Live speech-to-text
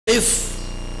If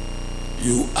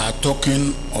you are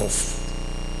talking of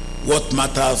what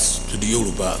matters to the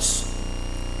Yorubas,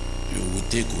 you will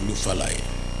take Olufalaye.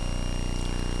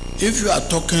 If you are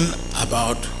talking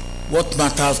about what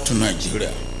matters to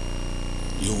Nigeria,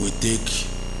 you will take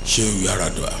Shehu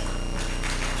Yar'Adua.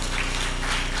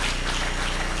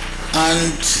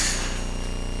 And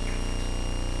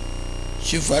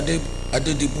Chief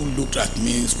Adedibu looked at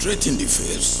me straight in the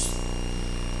face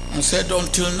and said,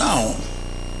 until now,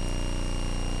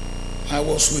 I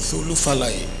was with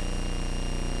Olufalaye,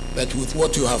 but with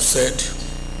what you have said,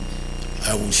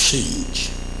 I will change.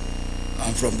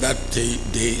 And from that day,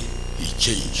 he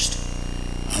changed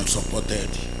and supported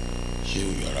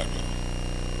Shehu Yar'Adua.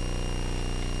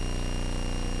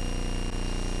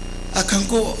 I can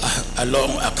go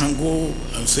along, I can go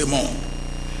and say more.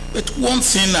 But one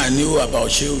thing I knew about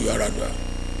Shehu Yar'Adua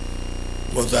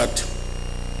was that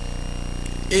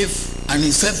and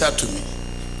he said that to me,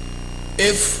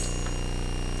 if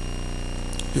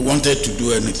he wanted to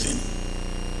do anything,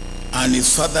 and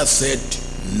his father said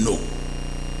no,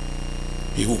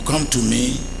 he would come to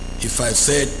me if I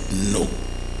said no.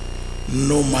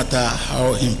 No matter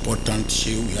how important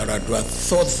Shehu Yar'Adua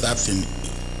thought that thing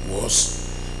was,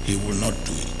 he will not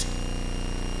do it.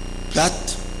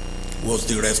 That was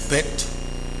the respect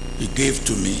he gave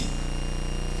to me,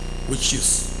 which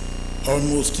is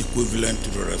almost equivalent to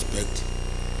the respect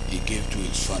he gave to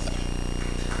his father.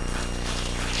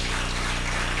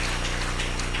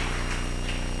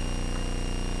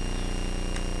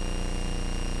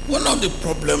 One of the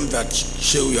problems that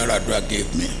Shehu Yar'Adua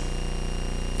gave me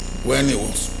when he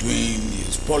was doing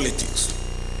his politics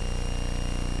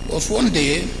was one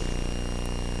day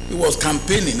he was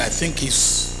campaigning, I think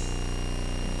he's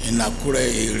in Akure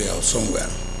area or somewhere.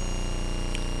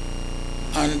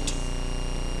 And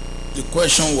the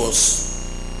question was,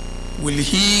 will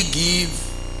he give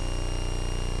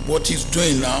what he's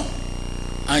doing now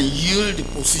and yield the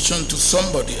position to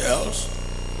somebody else?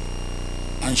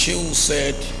 And Shehu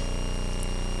said,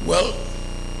 well,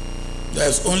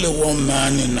 there's only one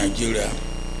man in Nigeria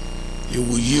he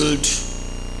will yield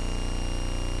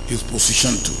his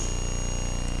position to,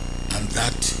 and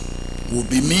that will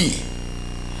be me.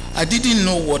 I didn't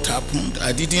know what happened.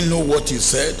 I didn't know what he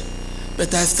said,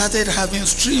 but I started having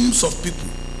streams of people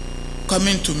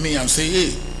coming to me and say,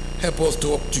 hey, help us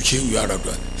talk to Shehu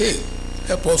Yar'Adua. Hey,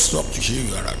 help us talk to Shehu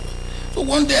Yar'Adua. So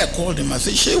one day I called him. I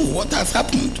said, Shehu, what has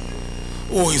happened?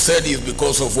 Oh, he said it's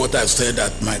because of what I said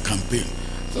at my campaign.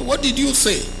 So what did you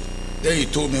say? Then he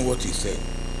told me what he said.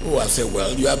 Oh, I said,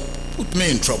 well, you have put me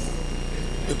in trouble.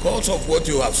 Because of what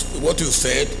you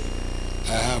said,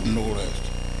 I have no rest.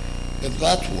 But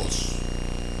that was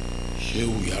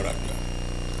Shehu Yar'Adua.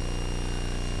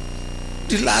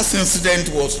 The last incident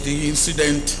was the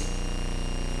incident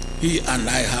he and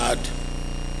I had,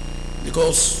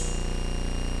 because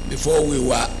before we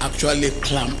were actually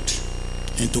clamped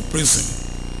into prison,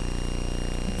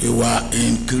 we were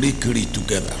in Kirikiri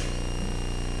together.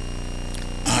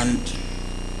 And I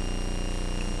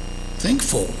think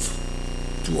for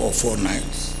 3 or 4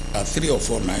 nights,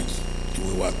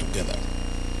 we were together.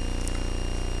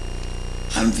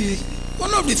 And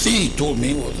one of the things he told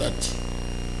me was that,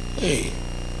 hey,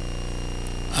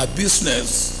 a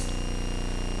business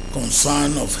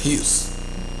concern of his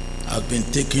has been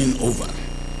taken over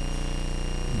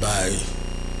by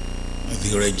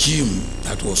the regime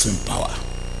that was in power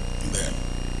then.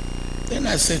 Then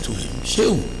I said to him,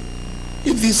 Shehu,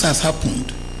 if this has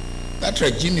happened, that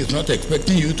regime is not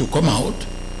expecting you to come out?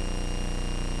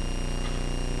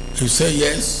 He said,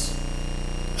 yes,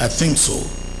 I think so.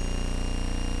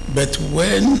 But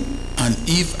when and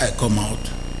if I come out,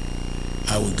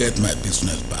 I will get my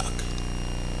business back.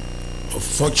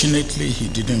 Fortunately, he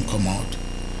didn't come out,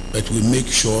 but we make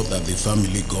sure that the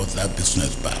family got that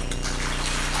business back.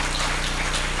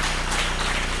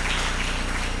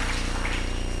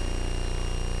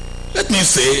 Let me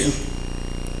say,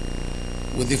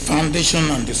 with the foundation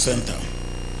and the center,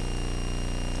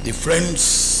 the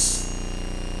friends,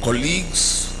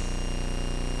 colleagues,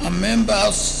 and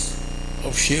members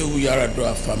of Shehu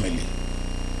Yar'Adua family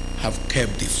have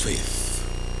kept the faith.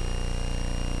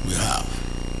 We have.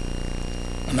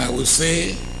 And I will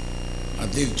say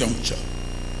at this juncture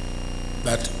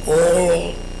that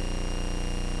all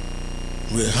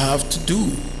we have to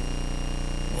do,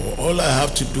 or all I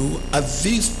have to do at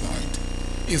this point,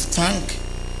 is thank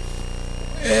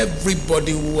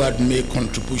everybody who had made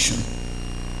contribution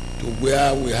to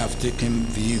where we have taken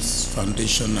this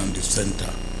foundation and the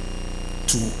center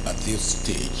to at this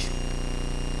stage.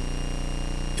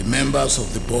 The members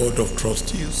of the board of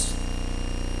trustees,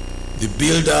 the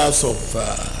builders of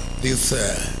this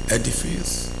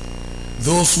edifice,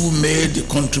 those who made the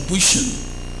contribution,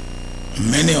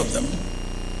 many of them,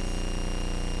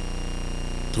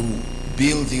 to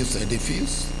build this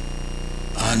edifice,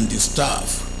 and the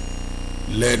staff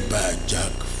led by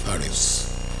Jack Farris.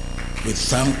 We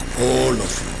thank all of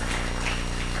you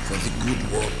for the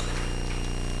good work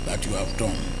that you have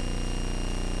done.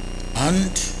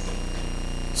 And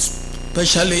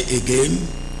especially again,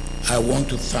 I want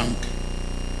to thank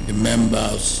the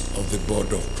members of the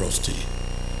Board of Trustees,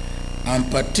 and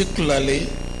particularly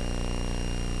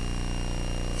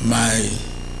my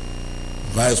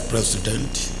Vice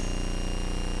President.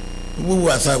 We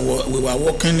were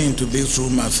walking into this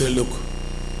room and said, look,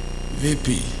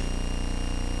 VP,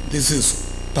 this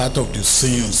is part of the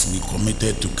sins we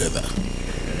committed together.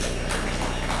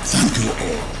 Thank you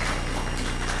all.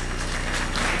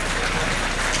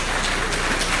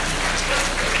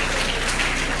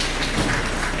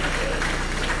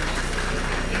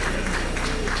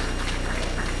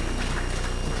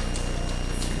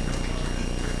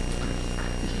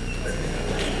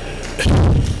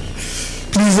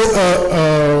 Please,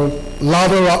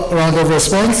 louder round of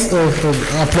response,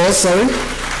 applause, sorry.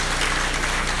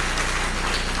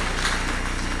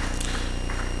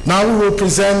 Now we will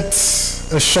present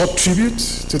a short tribute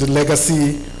to the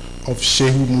legacy of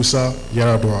Shehu Musa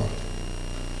Yar'Adua.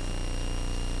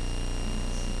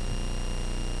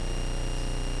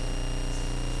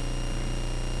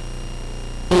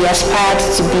 He aspired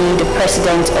to be the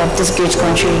president of this great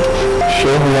country.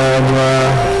 Shehu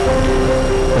Yar'Adua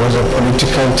was a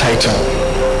political title,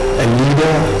 a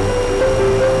leader,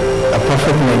 a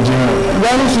perfect Nigerian.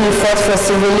 When he fought for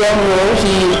civilian rule,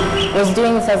 he was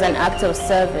doing it as an act of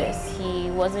service.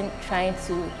 He wasn't trying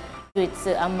to do it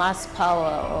to amass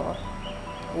power or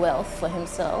wealth for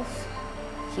himself.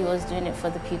 He was doing it for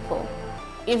the people.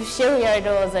 If Shehu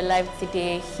Yar'Adua was alive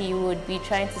today, he would be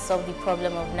trying to solve the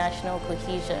problem of national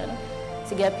cohesion,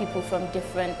 to get people from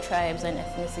different tribes and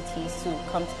ethnicities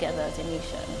to come together as a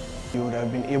nation. You would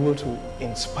have been able to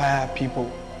inspire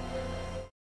people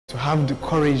to have the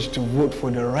courage to vote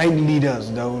for the right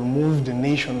leaders that will move the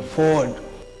nation forward.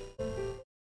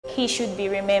 He should be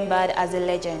remembered as a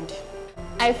legend.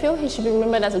 I feel he should be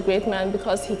remembered as a great man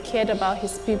because he cared about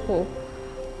his people.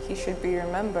 He should be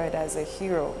remembered as a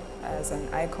hero, as an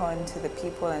icon to the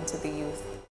people and to the youth.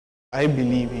 I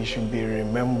believe he should be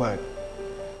remembered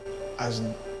as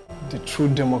the true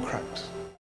Democrat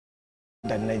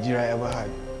that Nigeria ever had.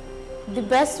 The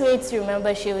best way to remember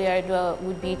Shehu Yar'Adua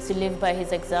would be to live by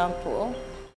his example,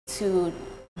 to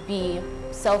be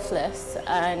selfless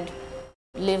and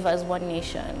live as one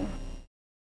nation.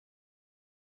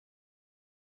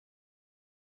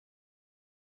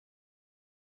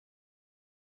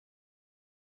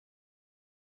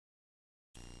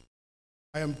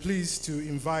 I am pleased to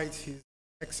invite His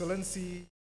Excellency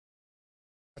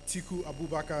Atiku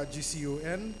Abubakar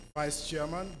GCON, Vice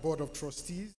Chairman, Board of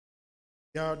Trustees,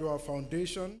 Yar'Adua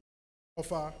Foundation,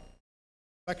 offer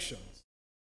elections.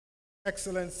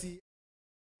 Excellency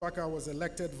Abubakar was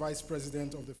elected Vice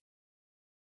President of the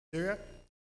Nigeria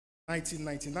in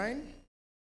 1999.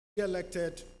 He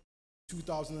elected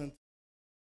 2000.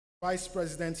 Vice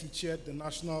President, he chaired the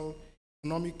National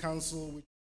Economic Council, which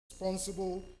is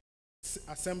responsible for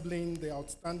assembling the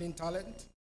outstanding talent,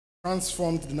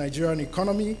 transformed the Nigerian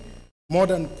economy, more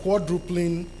than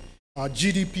quadrupling our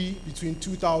GDP between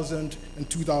 2000 and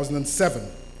 2007.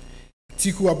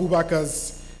 Atiku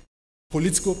Abubakar's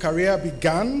political career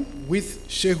began with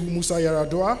Shehu Musa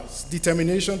Yar'Adua's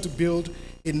determination to build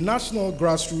a national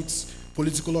grassroots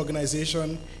political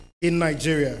organization in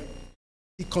Nigeria.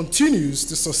 He continues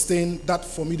to sustain that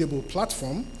formidable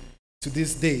platform to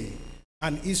this day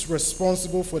and is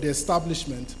responsible for the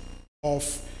establishment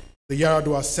of the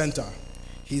Yar'Adua Center.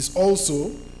 He is also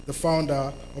the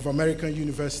founder of American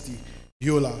University,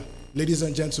 Yola. Ladies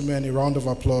and gentlemen, a round of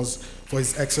applause for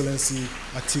His Excellency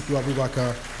Atiku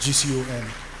Abubakar, GCON.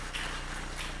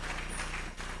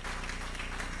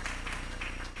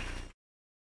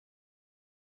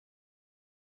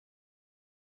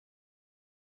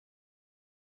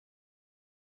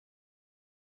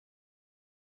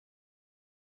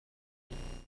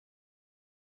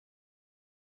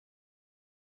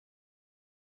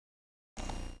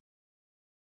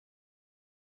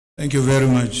 Thank you very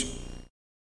much.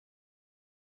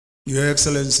 Your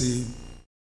Excellency,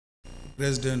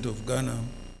 President of Ghana,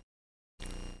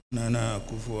 Nana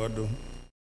Akufo-Addo,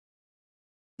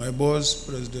 my boss,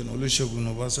 President Olusegun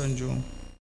Obasanjo,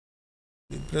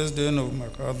 the President of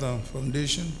MacArthur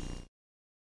Foundation,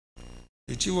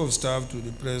 the Chief of Staff to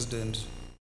the President,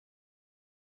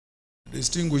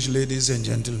 distinguished ladies and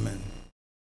gentlemen,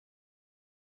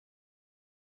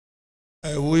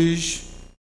 I wish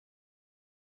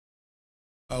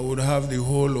I would have the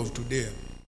whole of today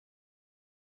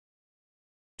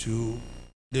to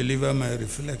deliver my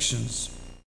reflections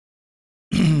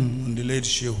on the late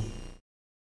Shehu.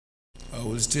 I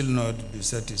will still not be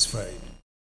satisfied.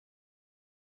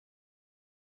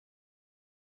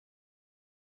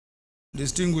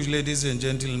 Distinguished ladies and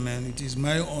gentlemen, it is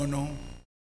my honor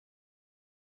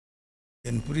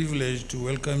and privilege to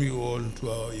welcome you all to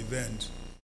our event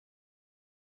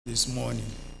this morning.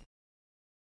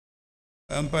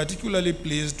 I am particularly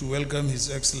pleased to welcome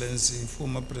His Excellency,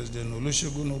 former President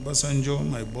Olusegun Obasanjo,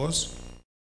 my boss,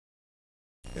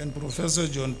 and Professor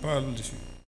John Paul,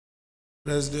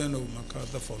 President of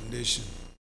MacArthur Foundation.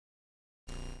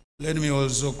 Let me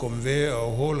also convey our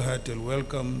wholehearted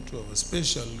welcome to our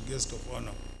special guest of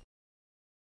honor,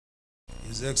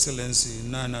 His Excellency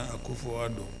Nana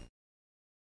Akufo-Addo,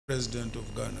 President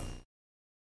of Ghana.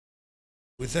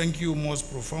 We thank you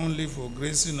most profoundly for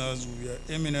gracing us with your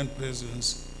eminent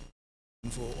presence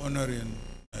and for honoring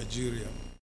Nigeria.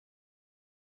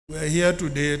 We are here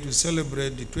today to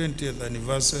celebrate the 20th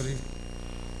anniversary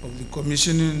of the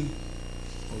commissioning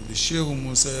of the Shehu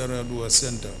Musa Yar'Adua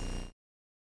Center.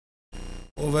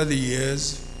 Over the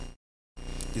years,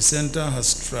 the center has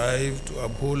strived to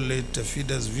uphold late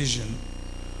Tafida's vision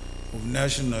of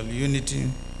national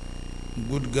unity,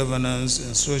 good governance,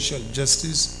 and social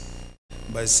justice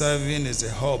by serving as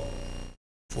a hub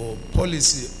for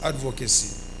policy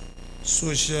advocacy,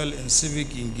 social and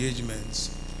civic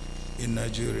engagements in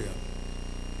Nigeria.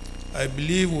 I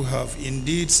believe we have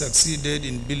indeed succeeded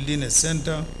in building a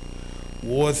center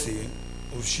worthy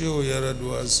of Shehu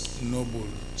Yar'Adua's noble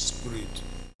spirit.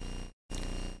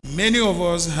 Many of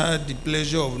us had the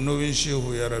pleasure of knowing Shehu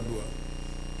Yar'Adua.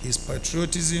 His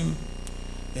patriotism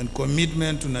and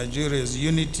commitment to Nigeria's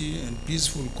unity and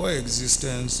peaceful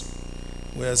coexistence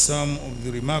were some of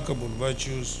the remarkable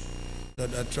virtues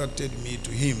that attracted me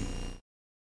to him.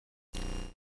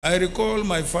 I recall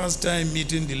my first time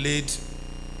meeting the late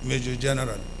Major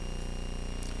General.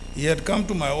 He had come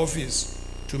to my office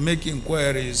to make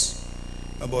inquiries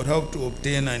about how to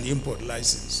obtain an import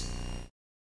license.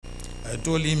 I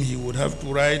told him he would have to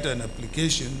write an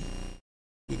application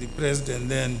to the President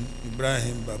then,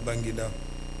 Ibrahim Babangida.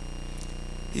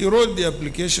 He wrote the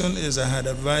application as I had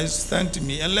advised, thanked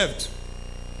me, and left.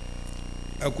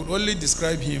 I could only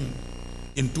describe him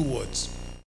in 2 words: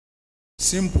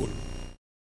 simple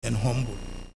and humble.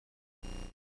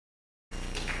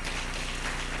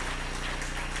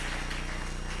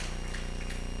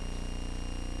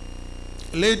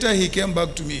 Later he came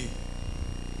back to me.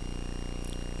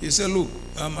 He said, look,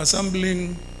 I'm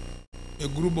assembling a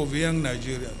group of young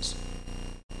Nigerians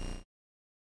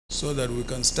so that we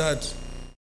can start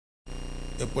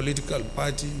a political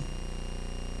party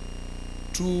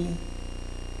to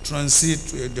transit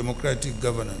to a democratic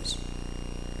governance.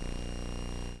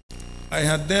 I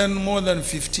had then more than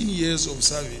 15 years of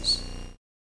service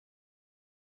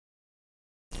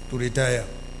to retire.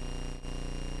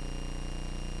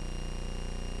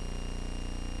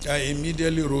 I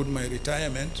immediately wrote my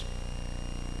retirement.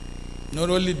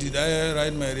 Not only did I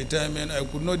write my retirement, I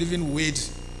could not even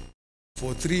wait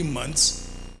for 3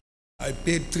 months. I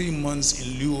paid 3 months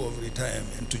in lieu of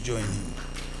retirement to join him.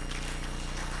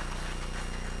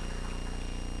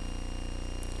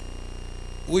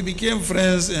 We became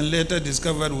friends and later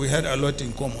discovered we had a lot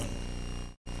in common.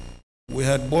 We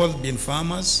had both been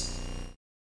farmers.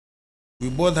 We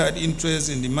both had interest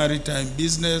in the maritime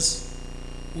business,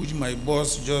 which my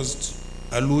boss just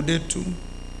alluded to,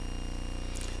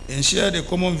 and shared a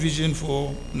common vision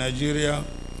for Nigeria,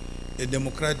 a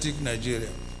democratic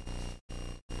Nigeria.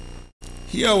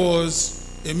 Here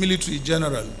was a military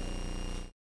general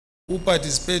who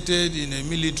participated in a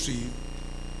military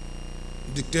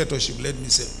dictatorship, let me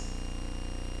say.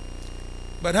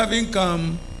 But having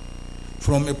come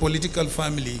from a political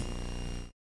family,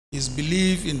 his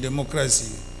belief in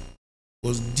democracy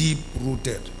was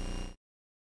deep-rooted.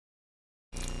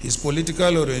 His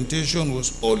political orientation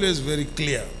was always very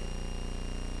clear.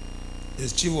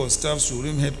 As Chief of Staff,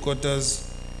 Supreme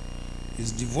Headquarters,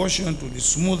 his devotion to the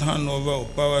smooth handover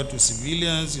of power to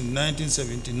civilians in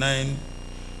 1979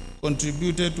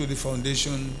 contributed to the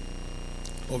foundation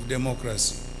of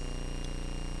democracy.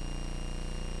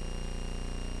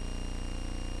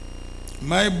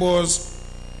 My boss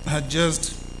had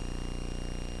just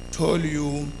told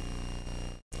you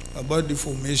about the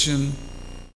formation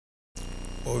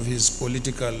of his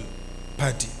political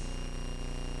party.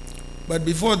 But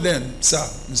before then, sir,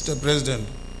 Mr. President,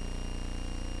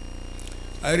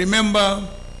 I remember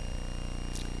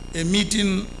a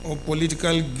meeting of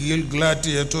political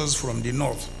gladiators from the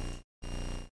north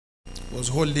was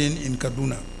holding in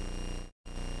Kaduna.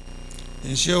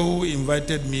 And Shehu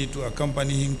invited me to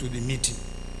accompany him to the meeting.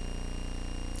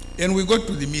 And we got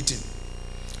to the meeting.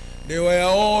 They were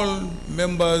all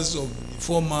members of the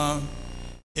former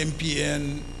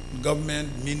MPN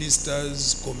government,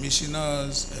 ministers,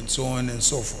 commissioners, and so on and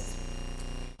so forth.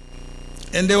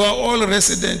 And they were all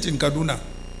resident in Kaduna.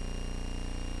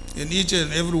 And each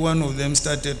and every one of them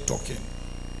started talking.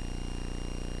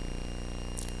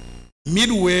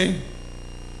 Midway,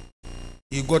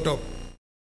 he got up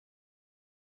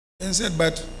and said,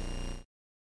 "But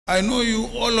I know you,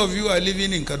 all of you are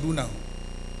living in Kaduna.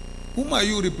 Whom are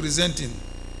you representing?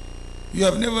 You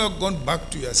have never gone back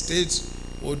to your states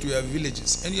or to your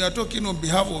villages, and you are talking on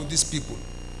behalf of these people,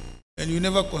 and you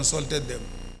never consulted them."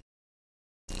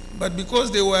 But because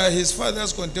they were his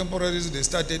father's contemporaries, they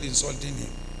started insulting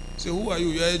him. So, "Who are you?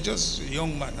 You are just a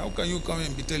young man. How can you come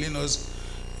and be telling us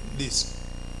this?"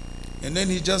 And then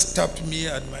he just tapped me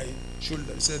at my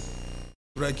shoulder. He said,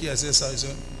 "Raki," I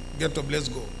said, "Get up, let's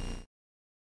go."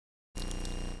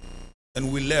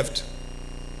 And we left.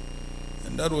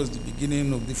 And that was the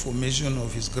beginning of the formation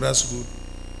of his grassroots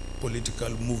political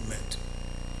movement.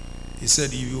 He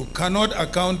said, "If you cannot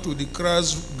account to the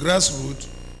grassroots,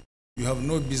 you have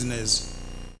no business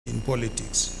in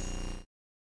politics."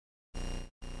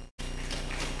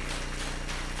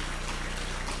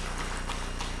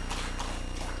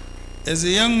 As a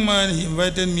young man, he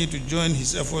invited me to join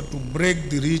his effort to break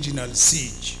the regional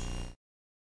siege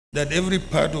that every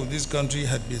part of this country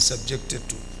had been subjected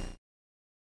to.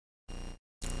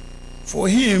 For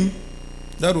him,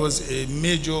 that was a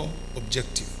major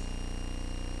objective.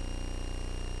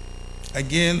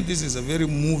 Again, this is a very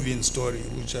moving story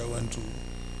which I want to.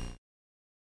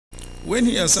 When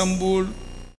he assembled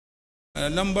a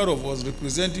number of us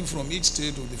representing from each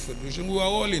state of the Federation, we were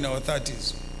all in our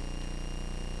 30s.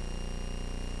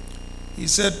 He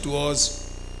said to us,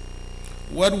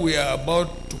 "What we are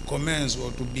about to commence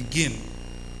or to begin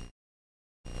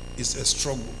is a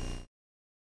struggle.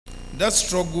 That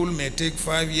struggle may take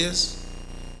 5 years,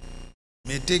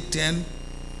 may take 10,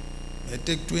 may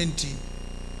take 20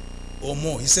 or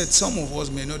more." He said some of us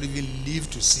may not even live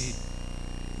to see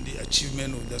the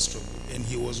achievement of that struggle. And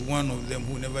he was one of them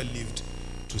who never lived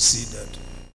to see that.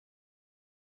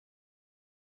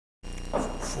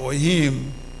 For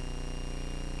him,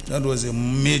 that was a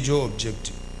major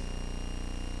objective.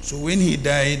 So when he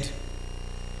died,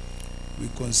 we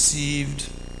conceived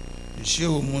the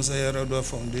Shehu Musa Yar'Adua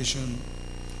Foundation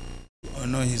to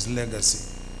honor his legacy.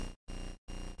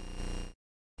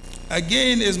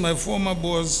 Again, as my former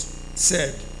boss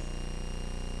said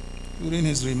during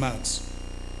his remarks,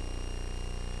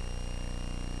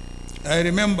 I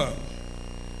remember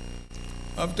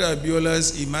after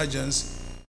Abiola's emergence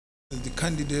as the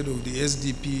candidate of the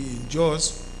SDP in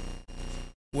Jos,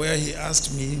 where he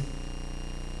asked me,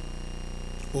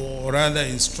 or rather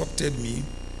instructed me,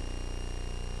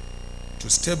 to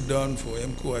step down for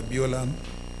MKO Abiola.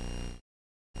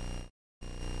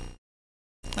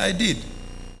 I did.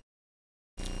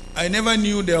 I never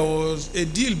knew there was a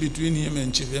deal between him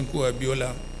and Chief MKO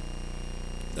Abiola,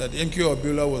 that MKO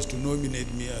Abiola was to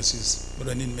nominate me as his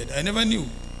running mate. I never knew.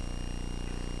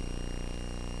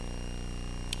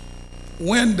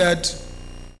 When that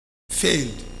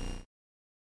failed,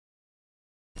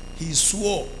 he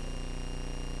swore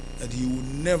that he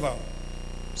would never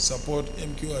support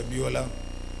MKO Abiola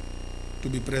to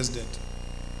be president.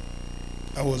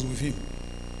 I was with him.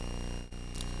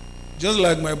 Just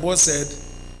like my boss said,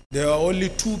 there are only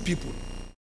two people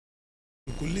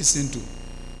you could listen to.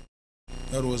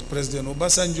 That was President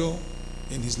Obasanjo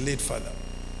and his late father.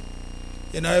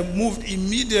 And I moved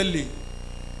immediately,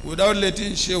 without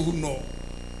letting Shehu know.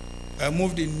 I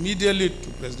moved immediately to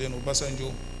President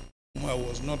Obasanjo, whom I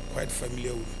was not quite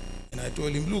familiar with. And I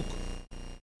told him, "Look,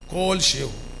 call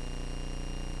Shehu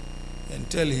and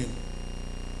tell him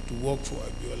to work for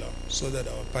Abiola so that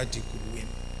our party could win."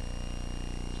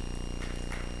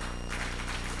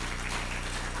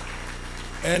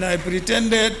 And I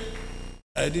pretended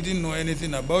I didn't know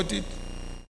anything about it.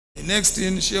 The next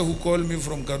thing, Shehu called me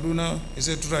from Kaduna. He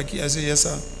said, "Turaki?" I said, "Yes,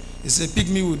 sir." He said, "Pick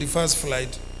me with the first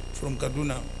flight from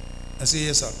Kaduna." I said,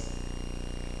 "Yes, sir."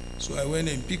 So I went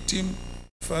and picked him,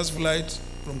 first flight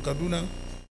from Kaduna,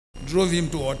 drove him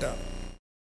to Ota,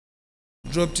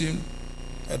 dropped him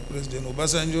at President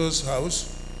Obasanjo's house,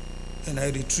 and I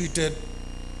retreated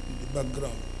in the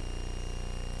background.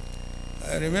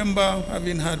 I remember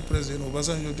having heard President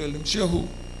Obasanjo tell him, "Shehu,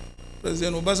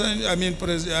 President Obasanjo,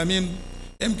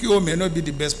 MKO may not be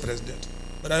the best president,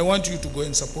 but I want you to go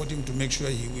and support him to make sure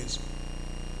he wins."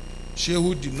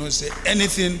 Shehu did not say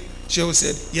anything. Shehu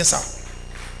said, "Yes, sir."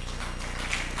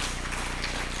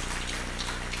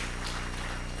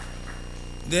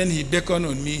 Then he beckoned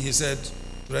on me. He said,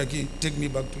 Turaki, take me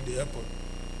back to the airport.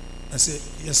 I said,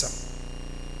 yes, sir.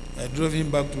 I drove him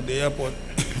back to the airport.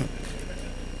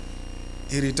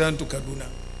 He returned to Kaduna.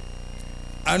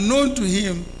 Unknown to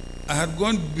him, I had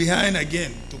gone behind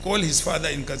again to call his father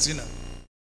in Katsina.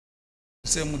 He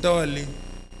said, Mutawali,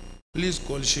 please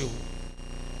call Shehu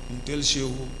and tell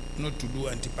Shehu not to do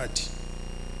anti-party.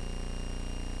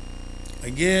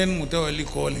 Again, Mutawali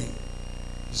called him,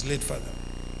 his late father,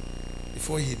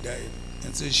 before he died,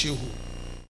 and said, Shehu,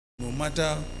 no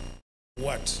matter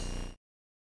what,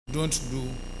 don't do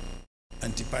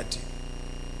anti-party.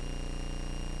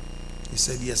 He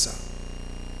said, yes, sir.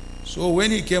 So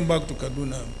when he came back to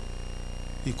Kaduna,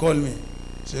 he called me.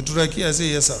 He said, Turaki, I said,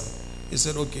 yes, sir. He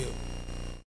said, okay,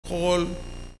 call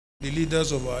the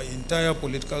leaders of our entire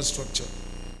political structure.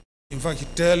 In fact,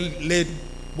 tell late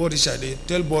Boris Shade,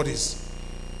 tell Boris,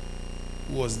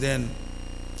 who was then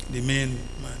the main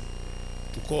man,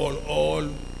 to call all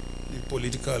the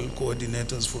political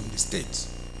coordinators from the states.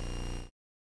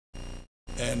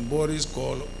 And Boris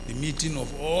called the meeting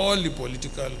of all the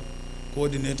political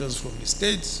coordinators from the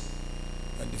states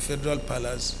at the Federal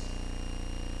Palace,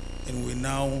 and we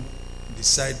now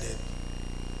decided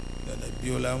that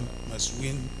Abiola must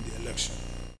win the election.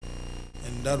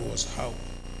 And that was how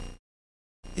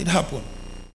it happened.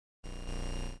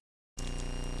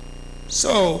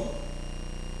 So,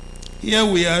 here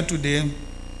we are today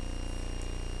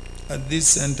at this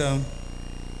center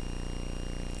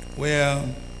where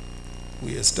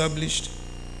we established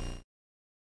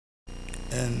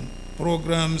and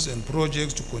programs and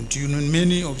projects to continue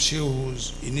many of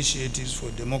Shehu's initiatives for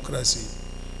democracy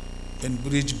and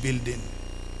bridge building.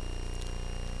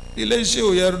 The late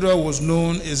Shehu Yar'Adua was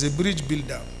known as a bridge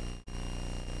builder.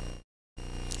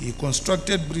 He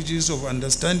constructed bridges of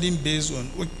understanding based on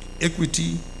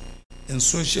equity and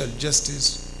social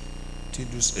justice to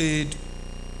dissuade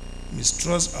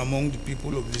mistrust among the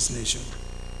people of this nation.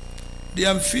 The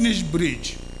unfinished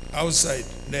bridge outside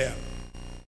there.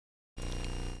 A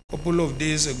couple of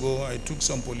days ago, I took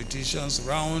some politicians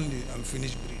around the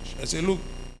unfinished bridge. I said, look,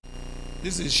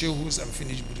 this is Shehu's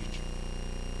unfinished bridge.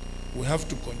 We have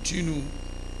to continue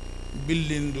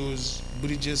building those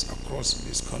bridges across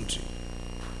this country.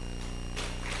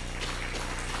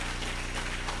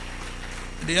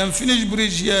 The unfinished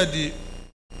bridge here, the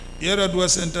Yar'Adua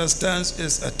Center, stands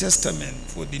as a testament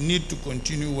for the need to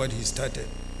continue what he started.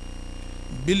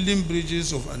 Building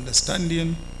bridges of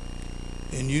understanding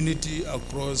and unity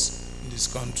across this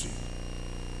country.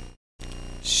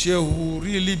 Shehu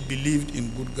really believed in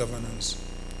good governance,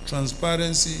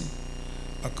 transparency,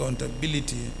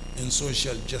 accountability, and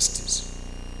social justice.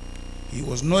 He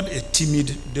was not a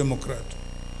timid Democrat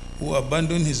who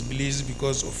abandoned his beliefs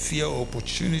because of fear of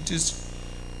opportunities,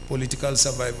 political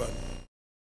survival.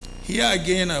 Here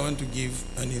again, I want to give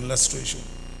an illustration.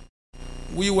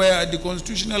 We were at the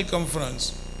Constitutional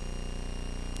Conference,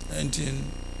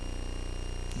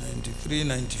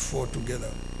 1993-94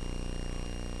 together.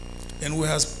 And we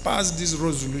have passed this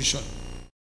resolution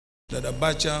that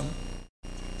Abacha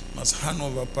must hand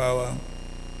over power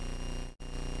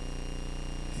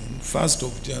in 1st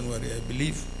of January, I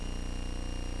believe,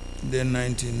 then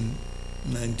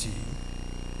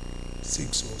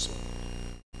 1996 or so.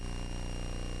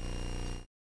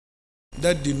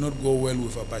 That did not go well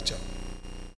with Abacha.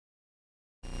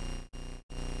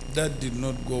 That did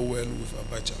not go well with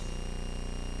Abacha.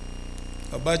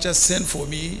 Abacha sent for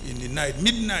me in the night,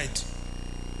 midnight.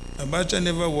 Abacha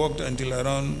never worked until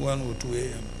around 1 or 2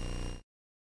 a.m.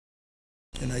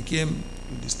 And I came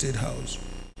to the State House.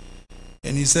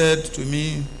 And he said to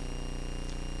me,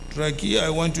 Traki, I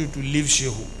want you to leave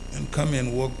Shehu and come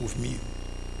and work with me.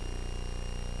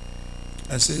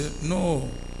 I said, no,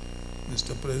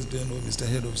 Mr. President or Mr.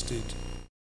 Head of State.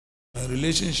 My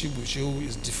relationship with Shehu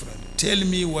is different. Tell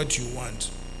me what you want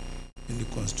in the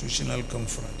Constitutional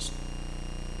Conference.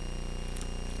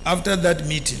 After that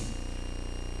meeting,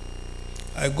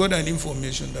 I got an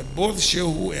information that both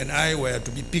Shehu and I were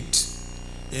to be picked.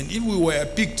 And if we were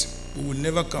picked, we would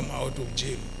never come out of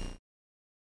jail.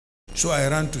 So I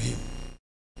ran to him.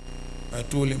 I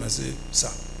told him, I said,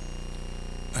 sir,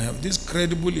 I have this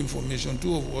credible information.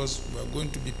 Two of us were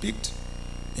going to be picked.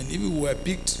 And if we were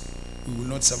picked, we will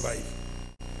not survive.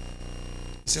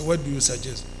 He said, what do you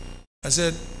suggest? I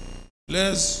said,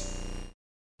 let's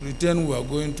pretend we are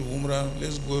going to Umrah.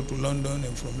 Let's go to London,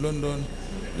 and from London,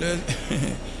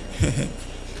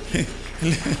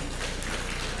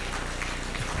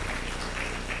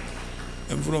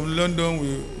 and from London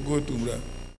we go to Umrah.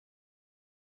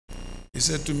 He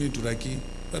said to me, Turaki,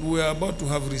 but we are about to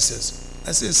have recess.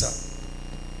 I said, sir,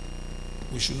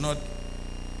 we should not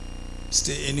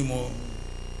stay anymore.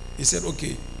 He said,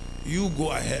 okay, you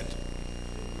go ahead.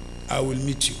 I will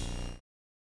meet you.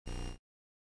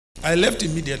 I left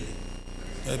immediately.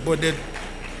 I boarded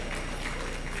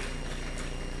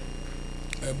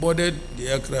the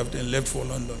aircraft and left for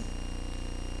London.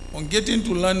 On getting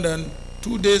to London,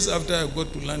 2 days after I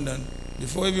got to London,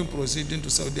 before even proceeding to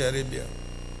Saudi Arabia,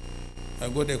 I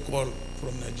got a call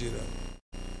from Nigeria.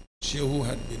 Shehu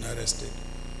had been arrested.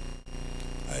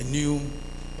 I knew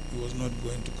he was not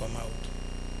going to come out.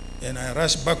 And I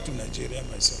rushed back to Nigeria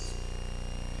myself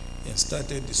and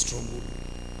started the struggle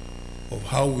of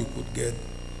how we could get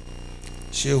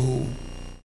Shehu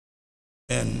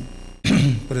and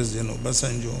President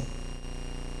Obasanjo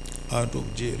out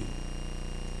of jail.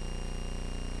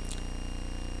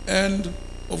 And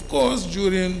of course,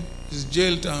 during his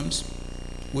jail terms,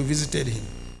 we visited him.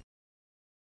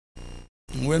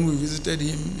 And when we visited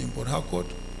him in Port Harcourt,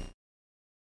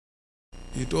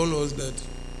 he told us that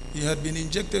he had been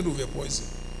injected with a poison.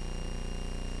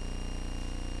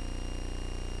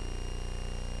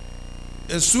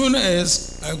 As soon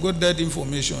as I got that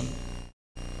information,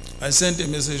 I sent a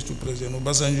message to President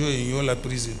Obasanjo in Yola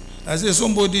prison. I said,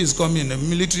 somebody is coming, a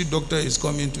military doctor is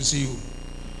coming to see you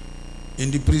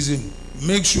in the prison.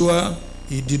 Make sure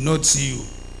he did not see you.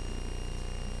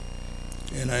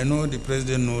 And I know the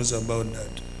president knows about that.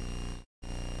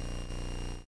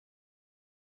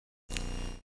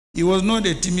 He was not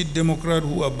a timid Democrat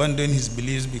who abandoned his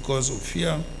beliefs because of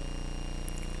fear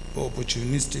or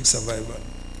opportunistic survival.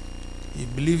 He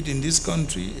believed in this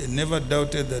country and never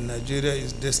doubted that Nigeria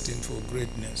is destined for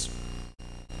greatness.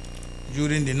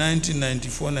 During the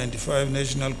 1994-95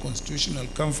 National Constitutional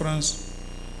Conference,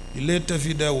 the late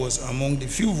Tafida was among the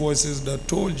few voices that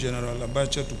told General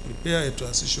Abacha to prepare a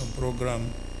transition program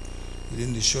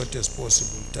within the shortest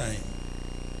possible time.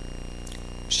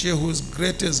 Shehu's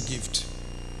greatest gift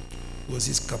was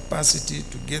his capacity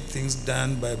to get things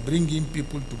done by bringing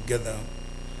people together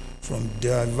from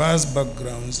diverse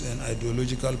backgrounds and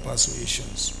ideological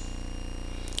persuasions.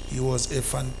 He was a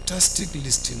fantastic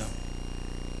listener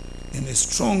and a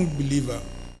strong believer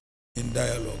in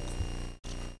dialogue.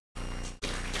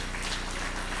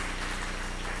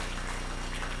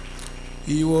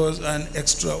 He was an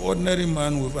extraordinary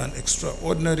man with an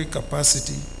extraordinary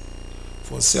capacity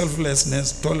for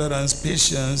selflessness, tolerance,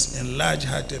 patience, and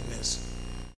large-heartedness.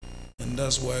 And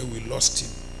that's why we lost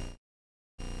him.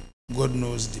 God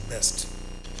knows the best.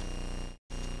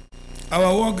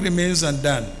 Our work remains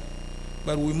undone,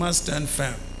 but we must stand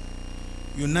firm,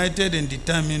 united and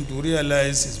determined to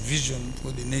realize his vision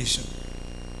for the nation.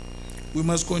 We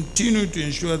must continue to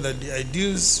ensure that the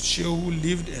ideals Shehu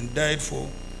lived and died for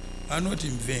are not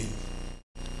in vain.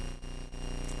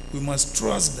 We must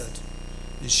trust that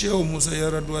the Shehu Musa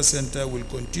Yar'Adua Center will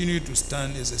continue to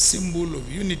stand as a symbol of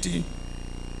unity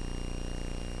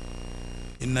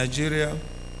in Nigeria,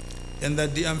 and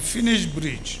that the unfinished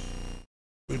bridge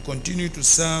will continue to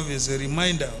serve as a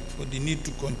reminder for the need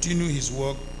to continue his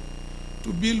work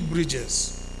to build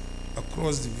bridges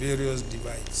across the various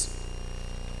divides.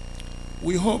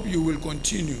 We hope you will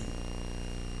continue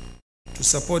to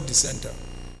support the center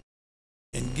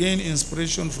and gain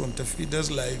inspiration from Tafida's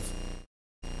life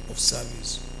of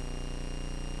service.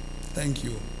 Thank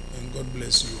you, and God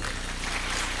bless you.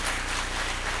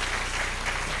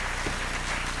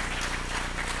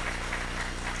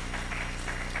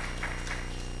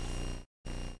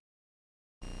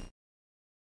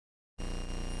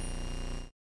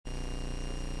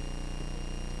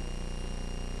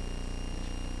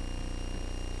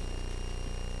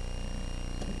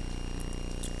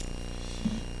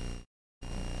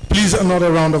 Please,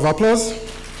 another round of applause.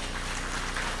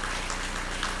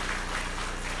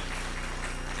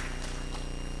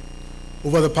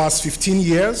 Over the past 15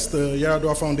 years, the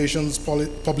Yar'Adua Foundation's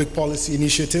public policy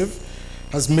initiative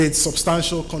has made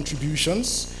substantial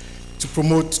contributions to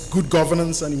promote good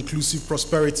governance and inclusive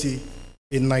prosperity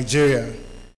in Nigeria.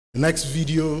 The next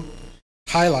video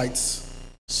highlights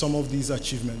some of these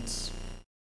achievements.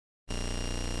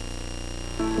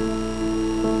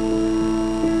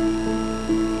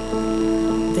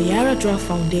 The Yar'Adua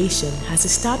Foundation has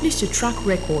established a track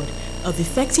record of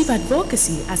effective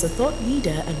advocacy as a thought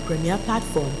leader and premier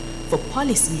platform for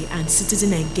policy and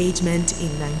citizen engagement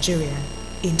in Nigeria.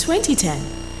 In 2010,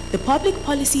 the Public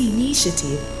Policy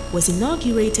Initiative was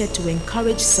inaugurated to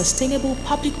encourage sustainable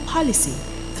public policy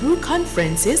through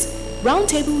conferences,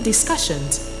 roundtable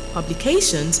discussions,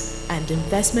 publications, and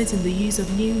investment in the use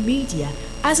of new media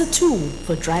as a tool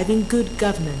for driving good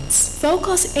governance.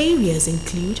 Focus areas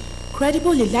include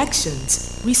credible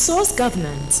elections, resource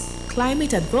governance,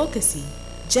 climate advocacy,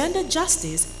 gender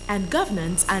justice, and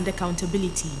governance and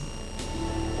accountability.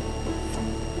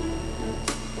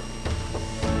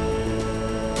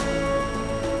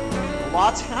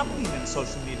 lots happening in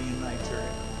social media in Nigeria,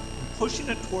 and pushing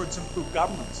it towards improved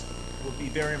governance will be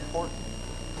very important.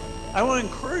 I want to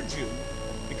encourage you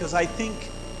because I think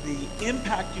the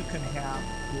impact you can have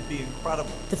will be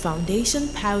incredible. The foundation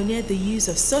pioneered the use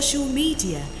of social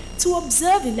media to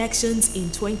observe elections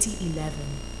in 2011,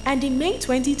 and in May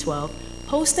 2012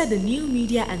 hosted the New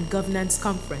Media and Governance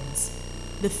Conference,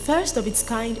 the first of its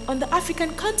kind on the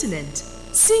African continent.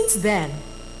 Since then,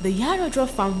 the Yar'Adua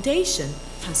Foundation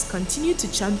has continued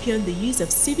to champion the use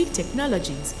of civic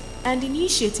technologies and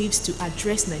initiatives to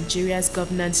address Nigeria's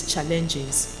governance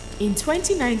challenges. In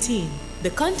 2019, the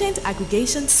content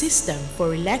aggregation system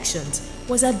for elections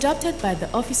was adopted by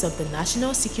the Office of the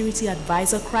National Security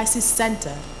Advisor Crisis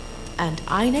Center and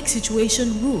INEC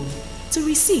Situation Room to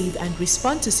receive and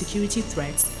respond to security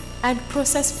threats and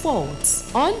process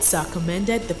faults. ONSA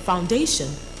commended the foundation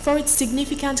for its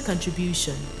significant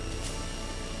contribution.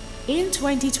 In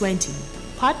 2020,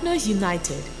 Partners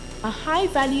United, a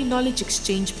high-value knowledge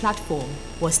exchange platform,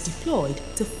 was deployed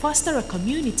to foster a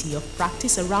community of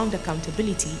practice around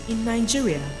accountability in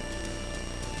Nigeria.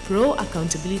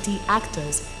 Pro-accountability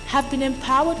actors have been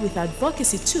empowered with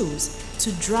advocacy tools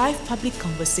to drive public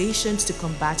conversations to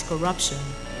combat corruption.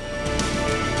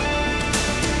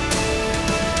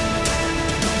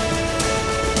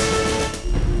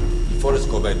 The forest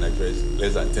cover in Nigeria is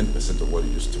less than 10% of what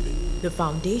it used to be. The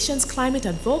Foundation's climate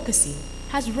advocacy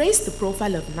has raised the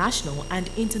profile of national and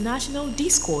international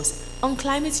discourse on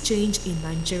climate change in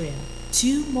Nigeria.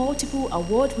 2 multiple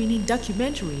award-winning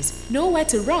documentaries, Nowhere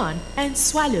to Run and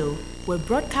Swallow, were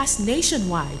broadcast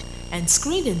nationwide and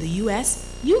screened in the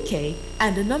US, UK,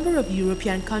 and a number of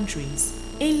European countries.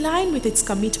 In line with its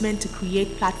commitment to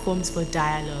create platforms for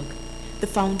dialogue, the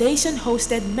Foundation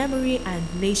hosted Memory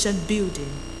and Nation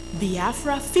Building,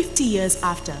 Biafra 50 years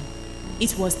after.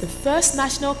 It was the first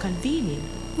national convening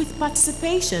with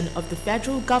participation of the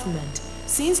federal government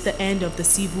since the end of the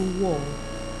Civil War.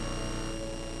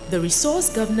 The Resource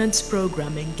Governance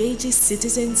Program engages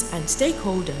citizens and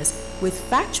stakeholders with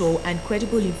factual and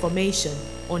credible information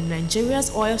on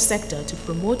Nigeria's oil sector to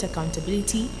promote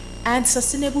accountability and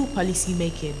sustainable policy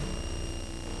making.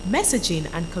 Messaging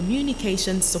and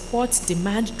communication supports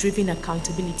demand-driven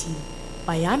accountability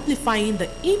by amplifying the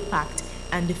impact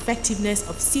and effectiveness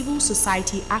of civil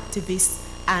society activists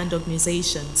and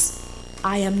organizations.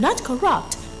 I Am Not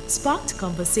Corrupt sparked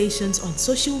conversations on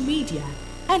social media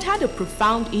and had a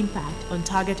profound impact on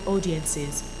target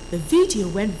audiences. The video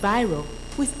went viral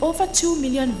with over 2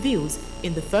 million views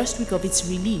in the first week of its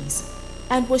release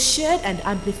and was shared and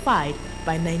amplified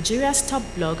by Nigeria's top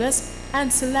bloggers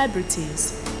and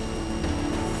celebrities.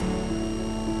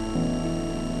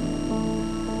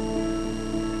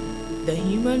 The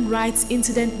Human Rights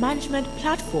Incident Management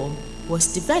Platform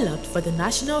was developed for the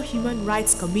National Human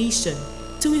Rights Commission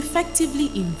to effectively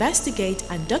investigate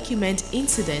and document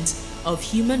incidents of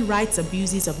human rights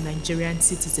abuses of Nigerian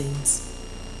citizens.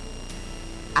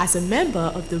 As a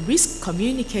member of the Risk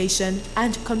Communication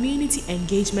and Community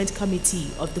Engagement Committee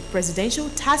of the Presidential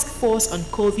Task Force on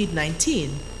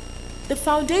COVID-19, the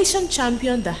Foundation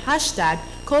championed the hashtag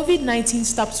COVID-19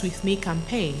 Stops With Me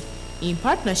campaign in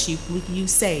partnership with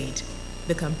USAID.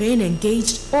 The campaign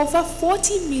engaged over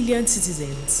 40 million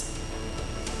citizens.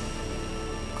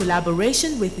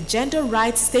 Collaboration with gender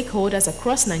rights stakeholders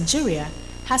across Nigeria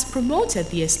has promoted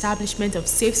the establishment of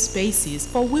safe spaces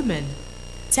for women.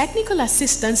 Technical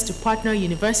assistance to partner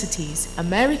universities,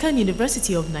 American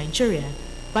University of Nigeria,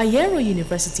 Bayero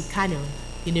University Kano,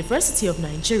 University of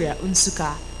Nigeria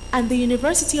Nsukka, and the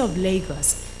University of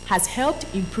Lagos has helped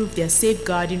improve their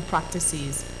safeguarding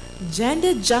practices.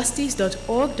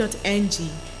 genderjustice.org.ng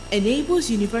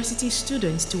enables university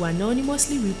students to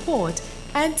anonymously report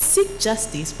and seek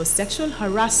justice for sexual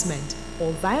harassment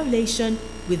or violation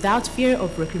without fear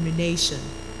of recrimination.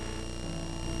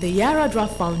 The Yar'Adua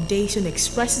Foundation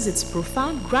expresses its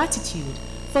profound gratitude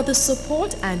for the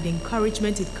support and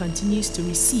encouragement it continues to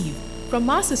receive from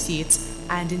associates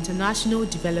and international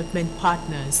development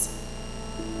partners.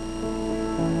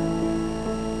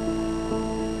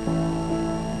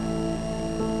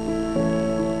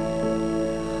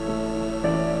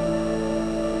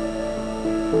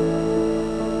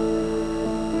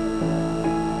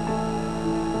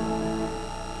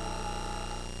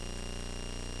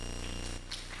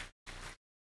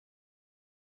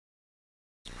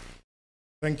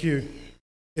 Thank you.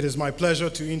 It is my pleasure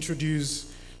to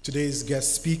introduce today's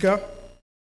guest speaker,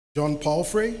 John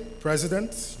Palfrey,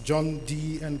 President, John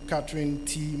D. and Catherine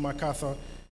T. MacArthur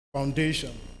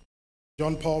Foundation.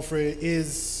 John Palfrey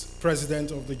is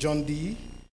President of the John D.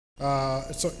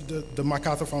 The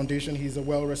MacArthur Foundation. He's a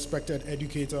well-respected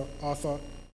educator, author,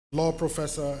 law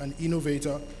professor and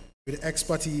innovator with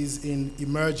expertise in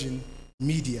emerging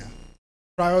media.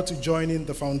 Prior to joining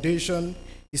the foundation,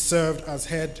 he served as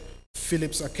head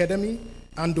Phillips Academy,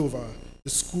 Andover,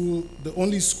 the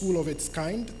only school of its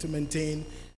kind to maintain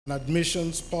an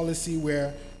admissions policy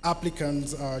where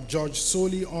applicants are judged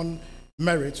solely on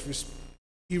merit,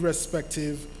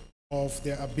 irrespective of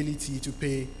their ability to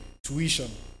pay tuition.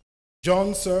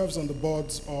 John serves on the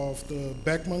boards of the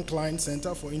Beckman Klein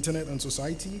Center for Internet and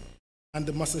Society and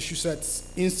the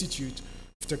Massachusetts Institute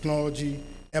of Technology,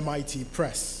 MIT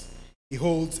Press. He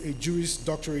holds a Juris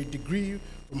Doctorate degree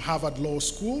from Harvard Law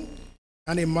School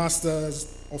and a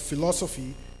Master's of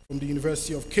Philosophy from the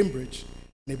University of Cambridge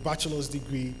and a bachelor's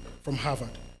degree from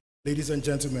Harvard. Ladies and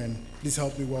gentlemen, please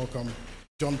help me welcome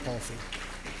John Palfrey.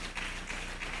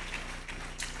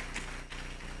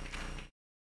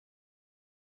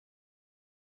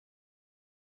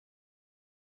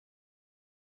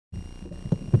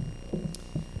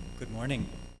 Good morning.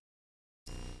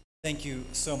 Thank you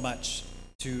so much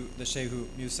to the Shehu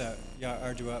Musa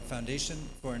Yar'Adua Foundation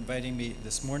for inviting me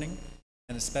this morning,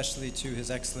 and especially to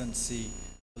His Excellency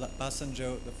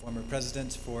Obasanjo, the former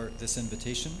president, for this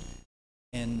invitation,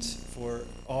 and for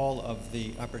all of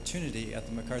the opportunity at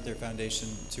the MacArthur Foundation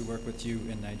to work with you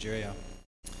in Nigeria.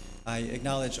 I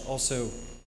acknowledge also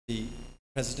the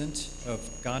President of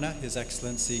Ghana, His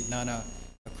Excellency Nana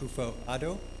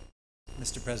Akufo-Addo.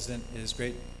 Mr. President, it is a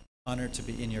great honor to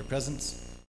be in your presence.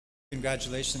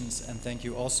 Congratulations and thank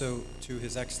you also to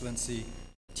His Excellency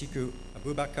Atiku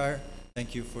Abubakar.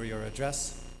 Thank you for your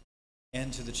address.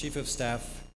 And to the Chief of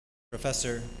Staff,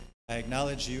 Professor, I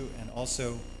acknowledge you and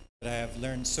also that I have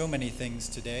learned so many things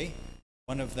today.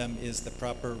 One of them is the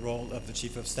proper role of the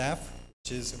Chief of Staff,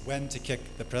 which is when to kick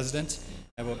the President.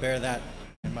 I will bear that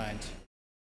in mind.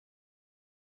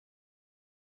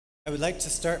 I would like to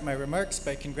start my remarks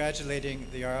by congratulating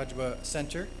the Yar'Adua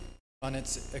Center on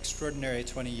its extraordinary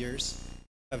 20 years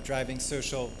of driving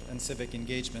social and civic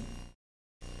engagement,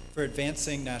 for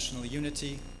advancing national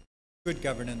unity, good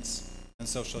governance, and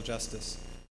social justice.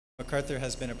 MacArthur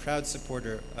has been a proud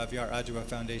supporter of Yar'Adua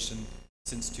Foundation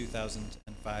since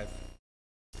 2005.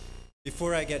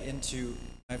 Before I get into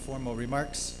my formal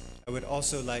remarks, I would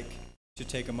also like to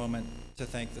take a moment to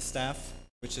thank the staff,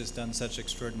 which has done such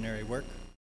extraordinary work.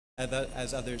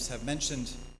 As others have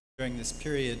mentioned, during this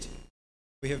period,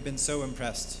 we have been so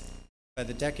impressed by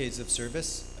the decades of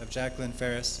service of Jacqueline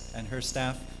Ferris and her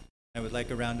staff. I would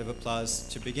like a round of applause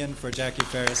to begin for Jackie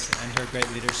Ferris and her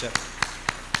great leadership.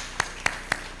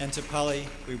 And to Polly,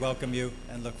 we welcome you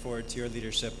and look forward to your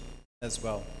leadership as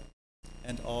well.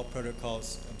 And all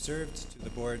protocols observed, to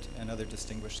the board and other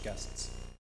distinguished guests.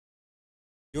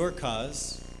 Your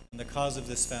cause and the cause of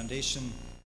this foundation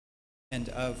and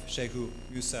of Shehu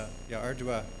Musa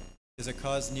Yar'Adua is a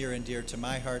cause near and dear to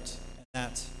my heart and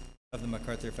that of the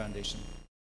MacArthur Foundation.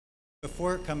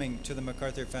 Before coming to the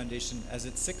MacArthur Foundation as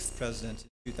its 6th president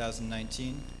in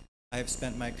 2019, I have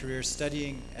spent my career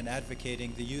studying and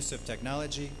advocating the use of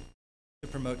technology to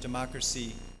promote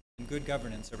democracy and good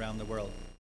governance around the world.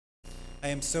 I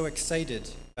am so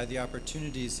excited by the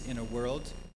opportunities in a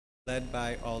world led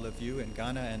by all of you in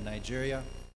Ghana and Nigeria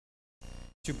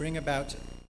to bring about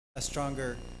a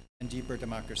stronger and deeper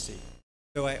democracy,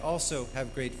 though I also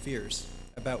have great fears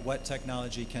about what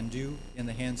technology can do in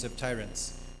the hands of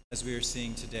tyrants, as we are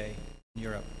seeing today in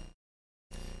Europe.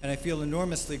 And I feel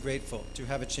enormously grateful to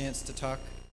have a chance to talk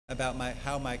about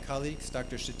how my colleagues,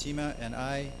 Dr. Shatima and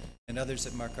I, and others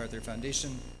at MacArthur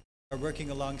Foundation, are working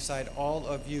alongside all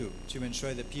of you to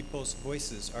ensure that people's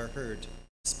voices are heard,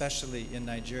 especially in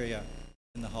Nigeria,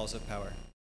 in the halls of power.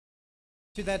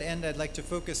 To that end, I'd like to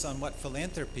focus on what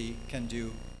philanthropy can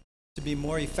do to be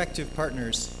more effective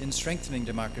partners in strengthening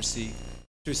democracy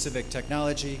through civic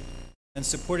technology and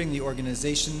supporting the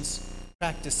organizations,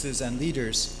 practices, and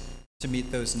leaders to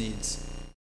meet those needs.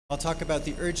 I'll talk about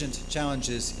the urgent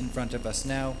challenges in front of us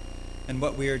now and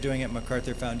what we are doing at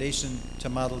MacArthur Foundation to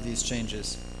model these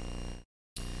changes.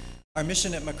 Our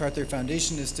mission at MacArthur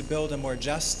Foundation is to build a more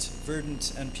just,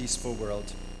 verdant, and peaceful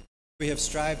world. We have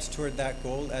strived toward that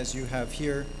goal, as you have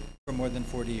here, for more than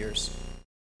 40 years.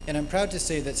 And I'm proud to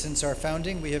say that since our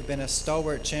founding, we have been a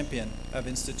stalwart champion of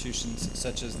institutions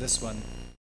such as this one,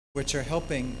 which are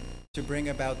helping to bring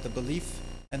about the belief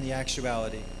and the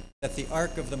actuality that the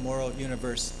arc of the moral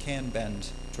universe can bend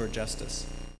toward justice.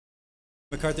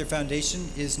 MacArthur Foundation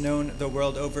is known the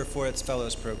world over for its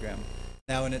Fellows Program,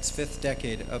 now in its 5th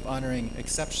decade of honoring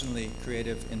exceptionally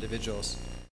creative individuals.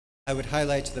 I would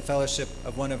highlight the fellowship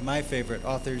of one of my favorite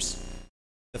authors,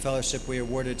 the fellowship we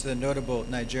awarded to the notable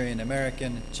Nigerian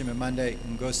American Chimamanda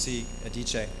Ngozi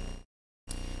Adichie.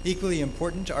 Equally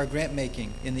important are grant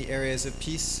making in the areas of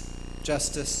peace,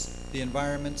 justice, the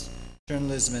environment,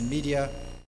 journalism, and media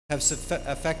have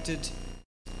affected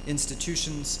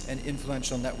institutions and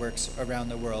influential networks around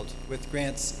the world, with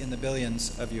grants in the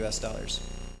billions of US dollars.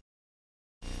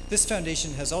 This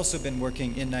foundation has also been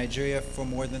working in Nigeria for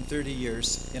more than 30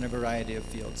 years in a variety of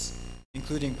fields,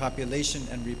 including population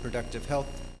and reproductive health,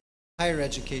 higher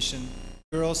education,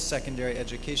 girls' secondary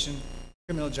education,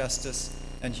 criminal justice,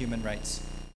 and human rights.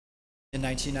 In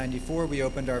 1994, we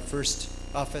opened our first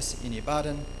office in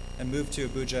Ibadan and moved to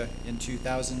Abuja in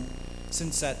 2000.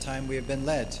 Since that time, we have been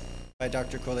led by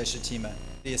Dr. Kole Shetima,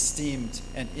 the esteemed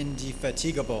and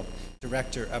indefatigable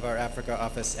director of our Africa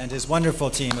office, and his wonderful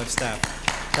team of staff.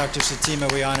 Dr. Shetima,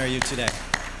 we honor you today.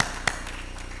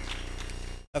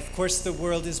 Of course, the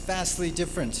world is vastly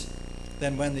different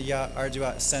than when the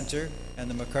Yar'Adua Center and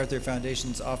the MacArthur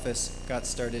Foundation's office got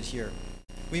started here.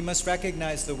 We must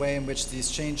recognize the way in which these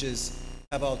changes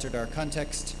have altered our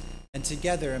context and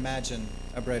together imagine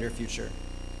a brighter future.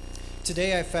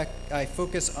 Today, I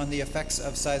focus on the effects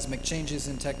of seismic changes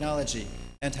in technology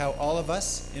and how all of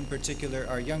us, in particular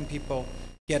our young people,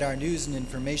 get our news and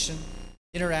information,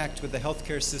 interact with the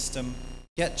healthcare system,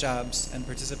 get jobs, and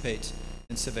participate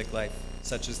in civic life,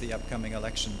 such as the upcoming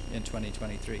election in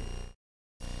 2023.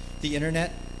 The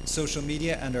internet, social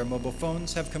media, and our mobile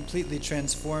phones have completely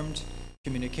transformed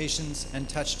communications and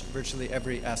touched virtually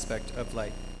every aspect of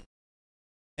life.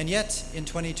 And yet, in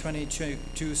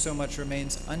 2022, so much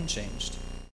remains unchanged.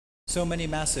 So many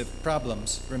massive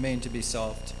problems remain to be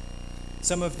solved.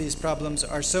 Some of these problems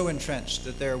are so entrenched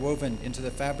that they are woven into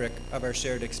the fabric of our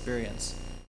shared experience: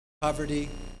 poverty,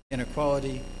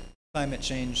 inequality, climate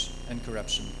change, and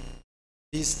corruption.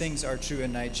 These things are true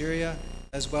in Nigeria,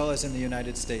 as well as in the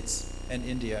United States and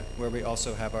India, where we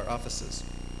also have our offices.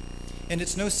 And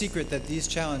it's no secret that these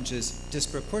challenges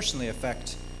disproportionately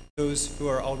affect those who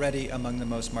are already among the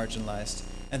most marginalized,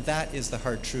 and that is the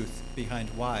hard truth behind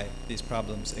why these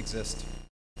problems exist.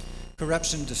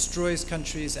 Corruption destroys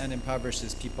countries and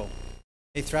impoverishes people.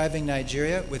 A thriving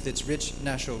Nigeria, with its rich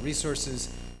natural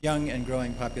resources, young and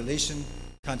growing population,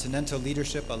 continental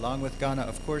leadership, along with Ghana,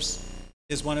 of course,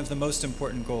 is one of the most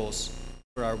important goals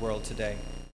for our world today.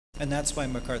 And that's why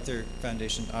MacArthur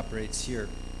Foundation operates here.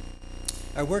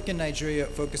 Our work in Nigeria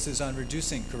focuses on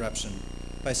reducing corruption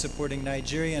by supporting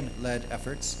Nigerian-led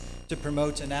efforts to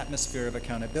promote an atmosphere of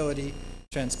accountability,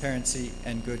 transparency,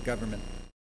 and good government.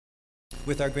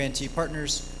 With our grantee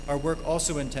partners, our work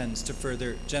also intends to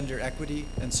further gender equity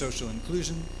and social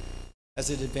inclusion as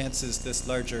it advances this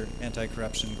larger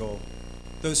anti-corruption goal.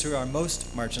 Those who are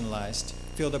most marginalized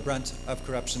feel the brunt of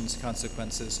corruption's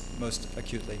consequences most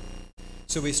acutely.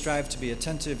 So we strive to be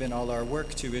attentive in all our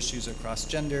work to issues across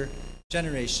gender,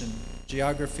 generation,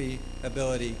 geography,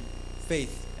 ability,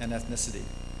 faith, and ethnicity.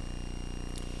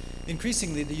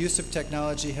 Increasingly, the use of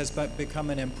technology has become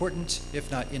an important,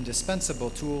 if not indispensable,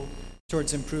 tool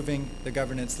towards improving the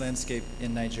governance landscape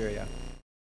in Nigeria.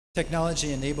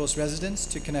 Technology enables residents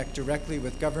to connect directly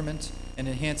with government and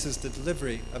enhances the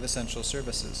delivery of essential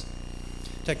services.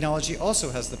 Technology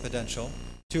also has the potential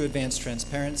to advance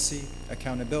transparency,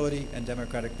 accountability, and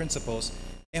democratic principles,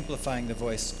 amplifying the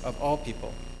voice of all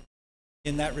people.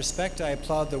 In that respect, I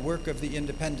applaud the work of the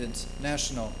Independent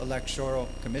National Electoral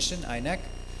Commission, INEC,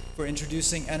 for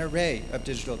introducing an array of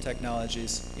digital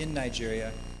technologies in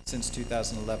Nigeria since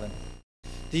 2011.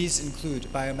 These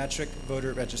include biometric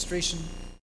voter registration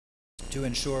to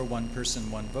ensure one person,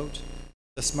 one vote,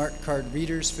 the smart card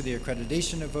readers for the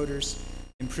accreditation of voters,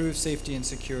 improved safety and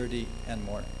security, and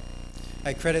more.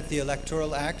 I credit the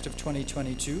Electoral Act of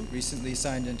 2022, recently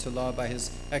signed into law by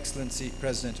His Excellency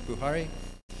President Buhari,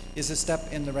 is a step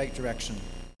in the right direction,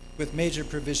 with major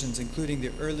provisions including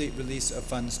the early release of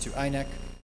funds to INEC,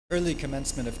 early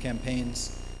commencement of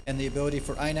campaigns, and the ability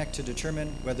for INEC to determine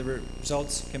whether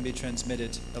results can be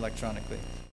transmitted electronically.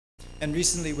 And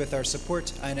recently, with our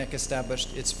support, INEC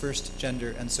established its first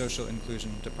Gender and Social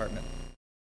Inclusion Department.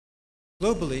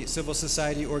 Globally, civil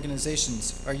society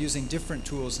organizations are using different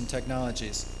tools and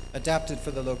technologies adapted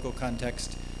for the local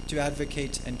context to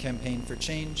advocate and campaign for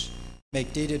change,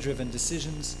 make data-driven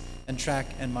decisions, and track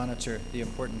and monitor the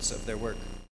importance of their work.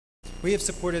 We have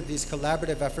supported these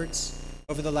collaborative efforts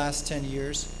over the last 10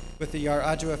 years, with the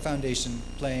Yar'Adua Foundation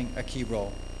playing a key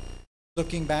role.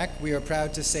 Looking back, we are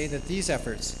proud to say that these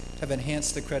efforts have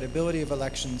enhanced the credibility of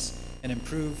elections and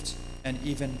improved and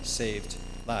even saved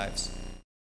lives.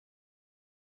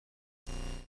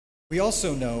 We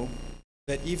also know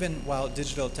that even while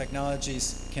digital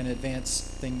technologies can advance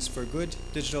things for good,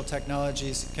 digital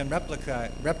technologies can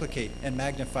replicate and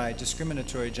magnify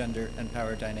discriminatory gender and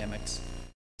power dynamics.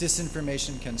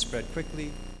 Disinformation can spread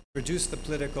quickly, reduce the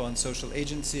political and social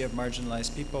agency of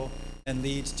marginalized people, and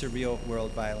lead to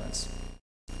real-world violence.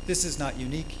 This is not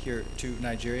unique here to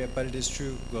Nigeria, but it is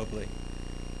true globally.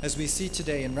 As we see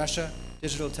today in Russia,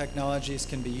 digital technologies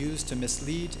can be used to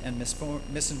mislead and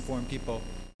misinform people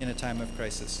in a time of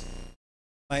crisis.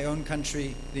 My own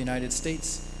country, the United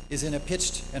States, is in a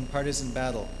pitched and partisan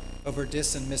battle over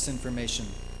dis and misinformation,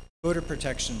 voter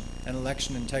protection, and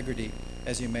election integrity,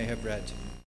 as you may have read.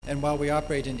 And while we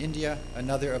operate in India,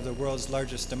 another of the world's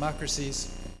largest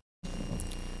democracies,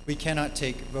 we cannot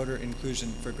take voter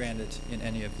inclusion for granted in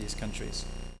any of these countries.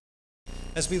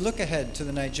 As we look ahead to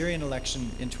the Nigerian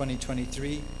election in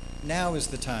 2023, now is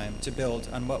the time to build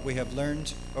on what we have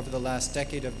learned over the last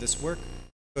decade of this work,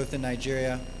 both in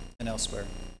Nigeria and elsewhere.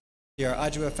 The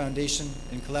Yar'Adua Foundation,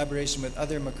 in collaboration with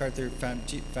other MacArthur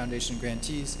Foundation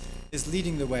grantees, is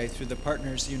leading the way through the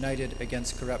Partners United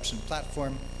Against Corruption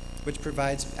platform, which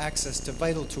provides access to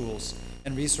vital tools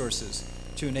and resources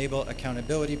to enable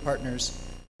accountability partners,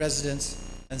 residents,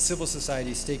 and civil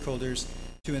society stakeholders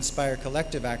to inspire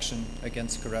collective action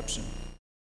against corruption.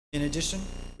 In addition,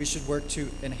 we should work to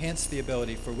enhance the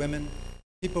ability for women,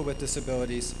 people with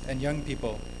disabilities, and young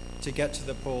people to get to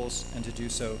the polls and to do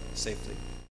so safely.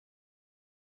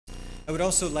 I would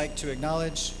also like to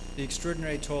acknowledge the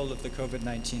extraordinary toll of the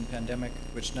COVID-19 pandemic,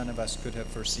 which none of us could have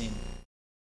foreseen.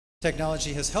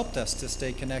 Technology has helped us to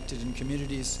stay connected in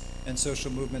communities and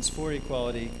social movements for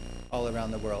equality all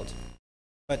around the world.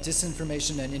 But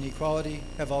disinformation and inequality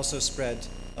have also spread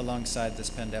alongside this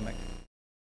pandemic.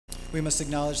 We must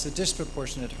acknowledge the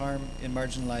disproportionate harm in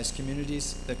marginalized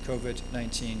communities that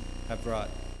COVID-19 have brought.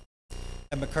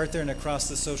 At MacArthur and across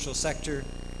the social sector,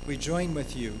 we join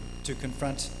with you to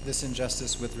confront this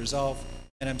injustice with resolve,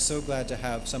 and I'm so glad to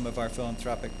have some of our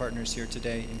philanthropic partners here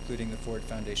today, including the Ford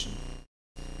Foundation.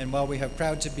 And while we have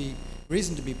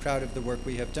reason to be proud of the work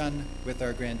we have done with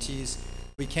our grantees,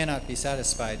 we cannot be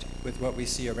satisfied with what we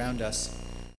see around us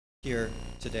here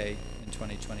today in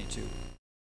 2022.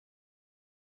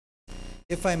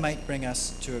 If I might bring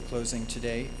us to a closing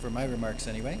today, for my remarks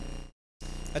anyway,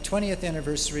 a 20th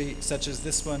anniversary such as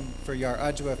this one for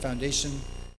Yar'Adua Foundation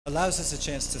allows us a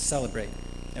chance to celebrate,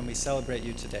 and we celebrate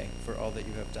you today for all that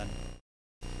you have done.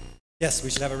 Yes,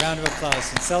 we should have a round of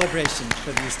applause and celebration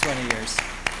for these 20 years.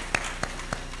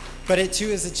 But it too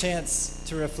is a chance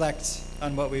to reflect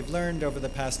on what we've learned over the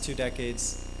past 2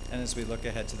 decades and as we look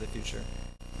ahead to the future.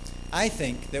 I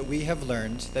think that we have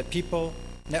learned that people,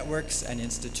 networks, and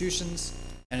institutions,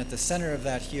 and at the center of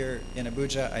that here in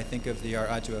Abuja, I think of the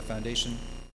Yar'Adua Foundation,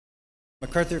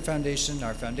 MacArthur Foundation,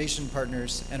 our foundation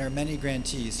partners, and our many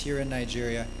grantees here in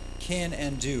Nigeria can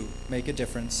and do make a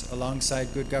difference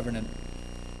alongside good governance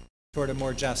toward a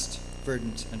more just,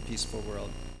 verdant, and peaceful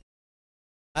world.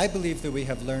 I believe that we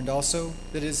have learned also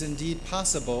that it is indeed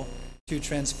possible to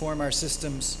transform our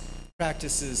systems,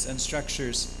 practices, and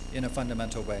structures in a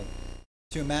fundamental way,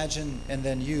 to imagine and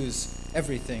then use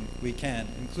everything we can,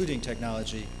 including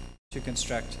technology, to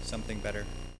construct something better.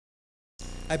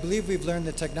 I believe we've learned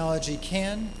that technology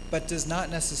can, but does not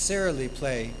necessarily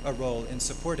play a role in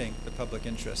supporting the public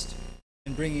interest,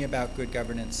 in bringing about good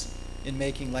governance, in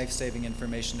making life-saving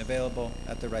information available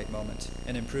at the right moment,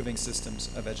 and improving systems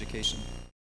of education.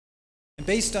 And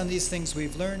based on these things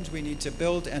we've learned, we need to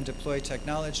build and deploy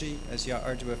technology, as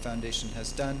Yar'Adua Foundation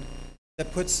has done,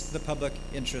 that puts the public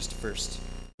interest first,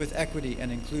 with equity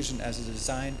and inclusion as a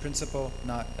design principle,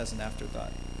 not as an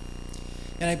afterthought.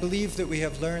 And I believe that we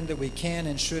have learned that we can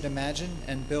and should imagine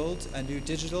and build a new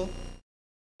digital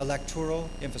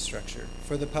electoral infrastructure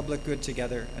for the public good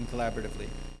together and collaboratively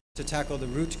to tackle the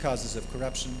root causes of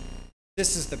corruption.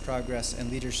 This is the progress and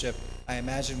leadership I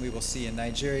imagine we will see in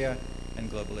Nigeria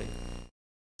and globally.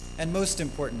 And most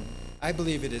important, I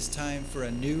believe it is time for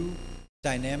a new,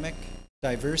 dynamic,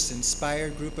 diverse,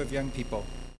 inspired group of young people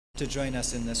to join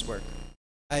us in this work.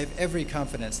 I have every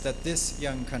confidence that this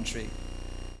young country,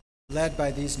 led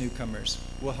by these newcomers,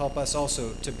 will help us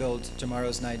also to build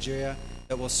tomorrow's Nigeria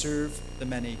that will serve the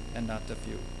many and not the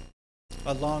few.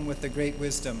 Along with the great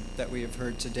wisdom that we have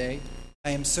heard today,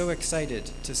 I am so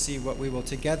excited to see what we will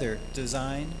together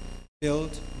design,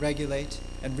 build, regulate,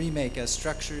 and remake as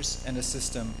structures and a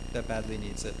system that badly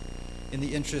needs it, in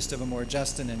the interest of a more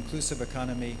just and inclusive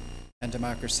economy and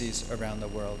democracies around the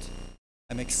world.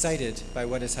 I'm excited by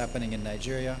what is happening in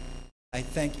Nigeria. I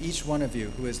thank each one of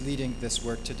you who is leading this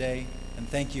work today, and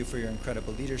thank you for your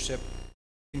incredible leadership.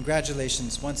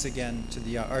 Congratulations once again to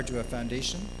the Yar'Adua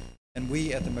Foundation, and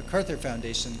we at the MacArthur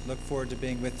Foundation look forward to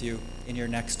being with you in your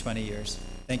next 20 years.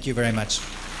 Thank you very much.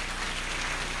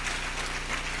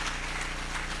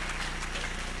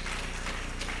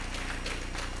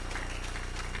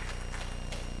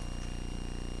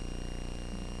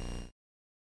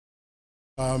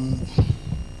 At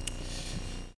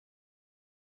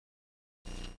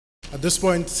this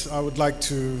point, I would like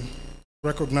to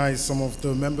recognize some of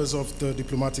the members of the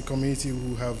diplomatic community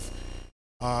who have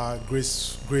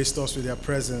graced us with their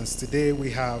presence. Today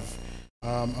we have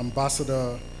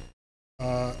Ambassador,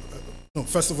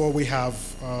 first of all, we have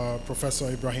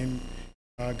Professor Ibrahim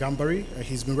Gambari.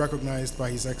 He's been recognized by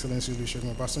His Excellency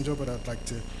Olusegun Obasanjo, but I'd like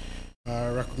to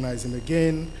recognize him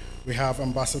again. We have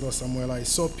Ambassador Samuela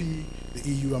Isopi, the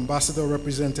EU ambassador,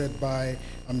 represented by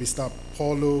Mr.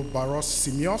 Paulo Barros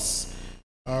Simios.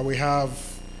 We have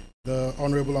the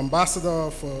Honorable Ambassador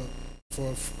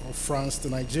for France to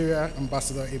Nigeria,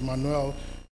 Ambassador Emmanuel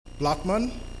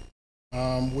Blattman.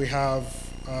 We have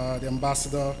the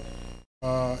ambassador,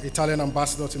 Italian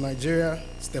ambassador to Nigeria,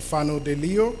 Stefano De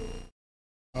Leo.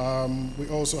 We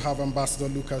also have Ambassador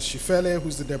Lucas Schifele,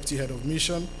 who's the Deputy Head of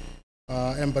Mission,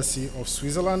 Embassy of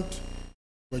Switzerland.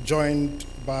 We're joined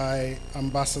by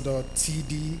Ambassador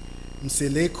T.D.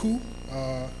 Mseleku,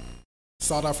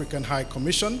 South African High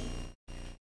Commission.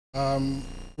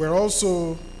 We're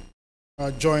also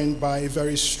joined by a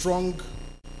very strong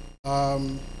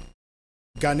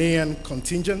Ghanaian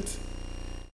contingent.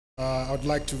 I would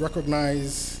like to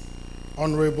recognize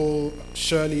Honorable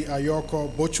Shirley Ayoko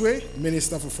Bochwe,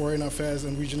 Minister for Foreign Affairs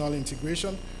and Regional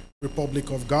Integration, Republic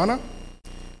of Ghana.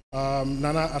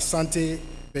 Nana Asante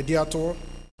Bediator,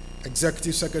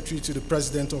 Executive Secretary to the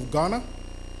President of Ghana.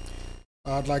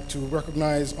 I'd like to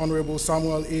recognize Honorable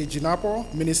Samuel A.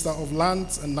 Jinapo, Minister of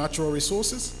Lands and Natural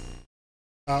Resources.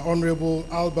 Honorable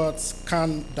Albert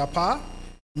Khan Dapa,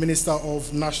 Minister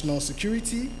of National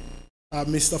Security.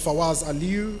 Mr. Fawaz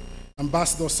Aliyu,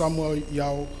 Ambassador Samuel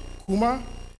Yao Kuma,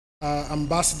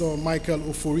 Ambassador Michael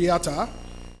Oforiata,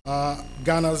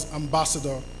 Ghana's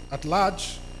Ambassador at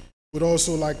Large. We'd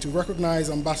also like to recognize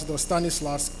Ambassador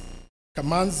Stanislas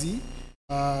Kamanzi,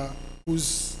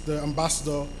 who's the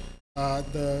Ambassador,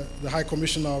 the High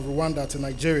Commissioner of Rwanda to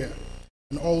Nigeria,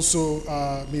 and also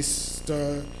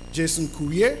Mr. Jason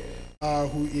Kurier,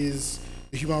 who is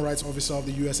the Human Rights Officer of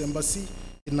the U.S. Embassy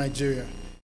in Nigeria.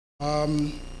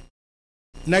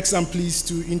 Next, I'm pleased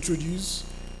to introduce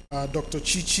Dr.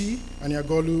 Chichi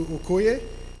Anyagolu Okoye,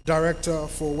 Director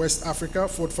for West Africa,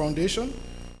 Ford Foundation,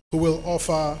 who will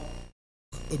offer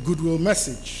a goodwill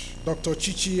message. Dr.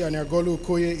 Chichi Anyagolu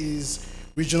Okoye is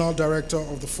Regional Director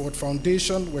of the Ford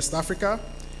Foundation, West Africa.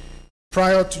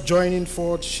 Prior to joining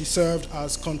Ford, she served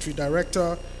as Country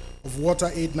Director of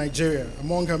Water Aid Nigeria.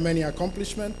 Among her many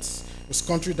accomplishments was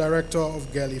Country Director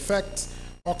of Girl Effect,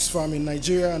 Oxfam in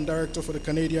Nigeria, and Director for the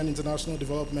Canadian International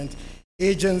Development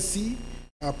Agency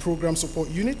Program Support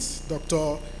Unit.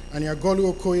 Dr.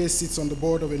 Anyagolu Okoye sits on the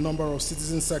board of a number of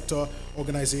citizen sector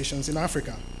organizations in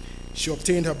Africa. She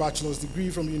obtained her bachelor's degree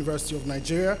from the University of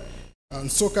Nigeria,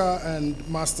 Nsukka, and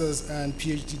master's and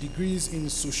PhD degrees in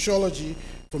sociology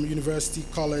from University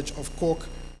College of Cork,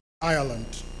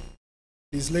 Ireland.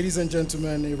 Please, ladies and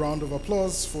gentlemen, a round of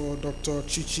applause for Dr.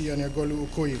 Chichi Anyagolu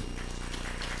Okoye.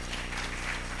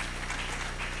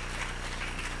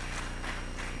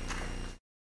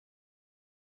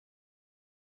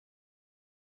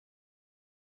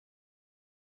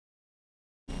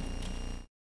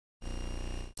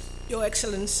 Your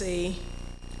Excellency,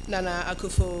 Nana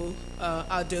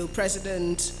Akufo-Addo,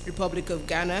 President, Republic of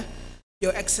Ghana,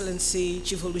 Your Excellency,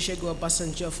 Chief Olusegun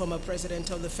Obasanjo, former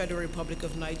President of the Federal Republic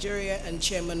of Nigeria and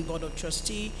Chairman, Board of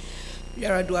Trustee,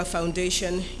 Yar'Adua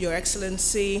Foundation, Your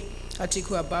Excellency,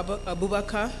 Atiku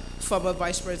Abubakar, former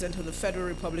Vice President of the Federal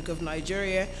Republic of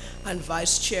Nigeria and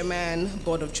Vice Chairman,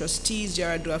 Board of Trustees,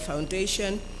 Yar'Adua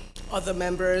Foundation, other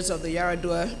members of the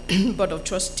Yar'Adua Board of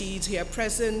Trustees here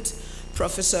present,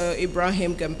 Professor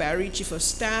Ibrahim Gambari, Chief of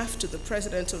Staff to the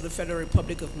President of the Federal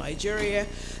Republic of Nigeria,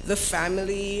 the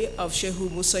family of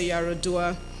Shehu Musa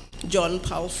Yar'Adua, John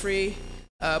Palfrey,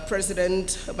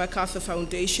 President MacArthur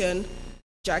Foundation,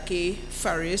 Jackie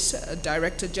Faris,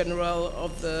 Director General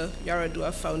of the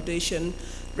Yar'Adua Foundation,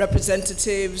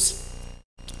 representatives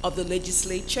of the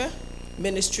legislature,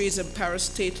 ministries and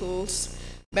parastatals,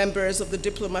 members of the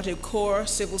diplomatic corps,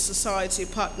 civil society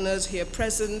partners here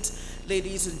present,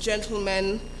 ladies and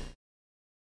gentlemen,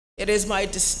 it is my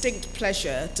distinct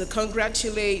pleasure to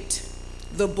congratulate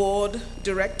the board,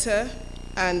 director,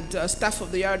 and staff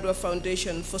of the Yar'Adua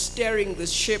Foundation for steering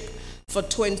this ship for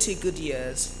 20 good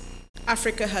years.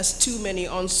 Africa has too many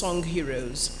unsung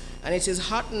heroes, and it is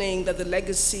heartening that the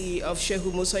legacy of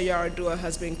Shehu Musa Yar'Adua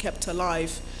has been kept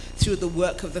alive through the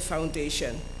work of the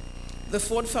foundation. The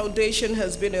Ford Foundation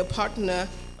has been a partner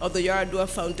of the Yar'Adua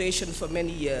Foundation for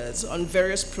many years on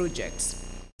various projects,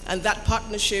 and that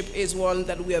partnership is one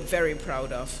that we are very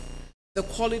proud of. the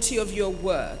quality of your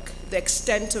work, the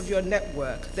extent of your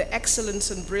network, the excellence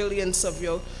and brilliance of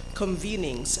your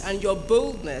convenings, and your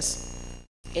boldness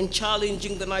in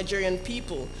challenging the Nigerian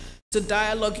people to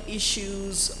dialogue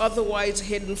issues otherwise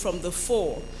hidden from the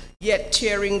fore, yet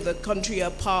tearing the country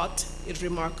apart, is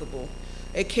remarkable.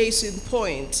 A case in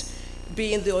point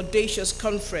being the audacious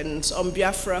conference on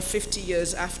Biafra 50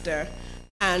 years after,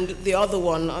 and the other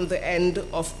one on the end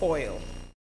of oil.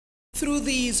 Through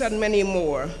these and many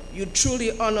more, you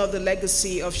truly honor the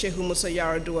legacy of Shehu Musa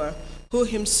Yar'Adua, who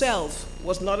himself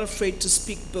was not afraid to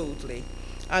speak boldly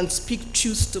and speak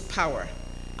truth to power,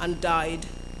 and died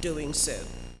doing so.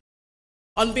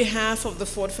 On behalf of the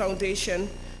Ford Foundation,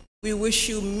 we wish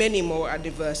you many more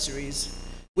anniversaries.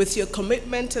 With your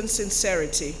commitment and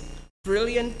sincerity,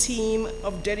 brilliant team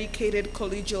of dedicated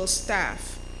collegial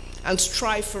staff, and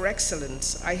strive for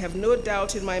excellence, I have no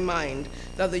doubt in my mind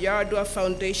that the Yar'Adua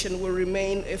Foundation will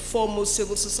remain a foremost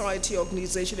civil society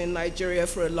organization in Nigeria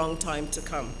for a long time to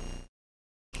come.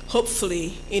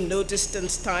 Hopefully, in no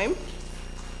distant time,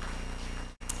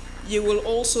 you will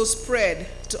also spread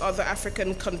to other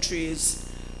African countries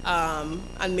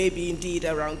and maybe indeed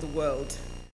around the world.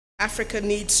 Africa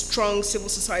needs strong civil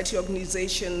society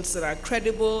organizations that are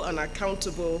credible and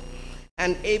accountable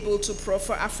and able to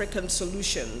proffer African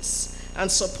solutions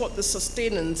and support the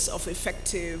sustenance of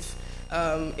effective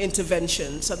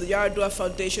interventions. So the Yar'Adua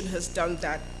Foundation has done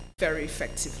that very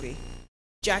effectively.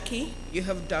 Jackie, you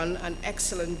have done an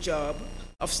excellent job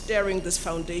of steering this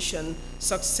foundation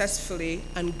successfully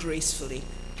and gracefully.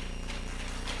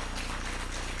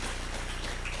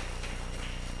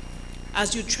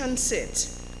 As you transit,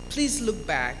 please look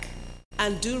back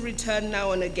and do return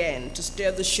now and again to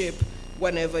steer the ship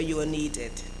whenever you are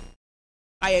needed.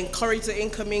 I encourage the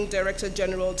incoming Director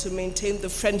General to maintain the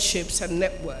friendships and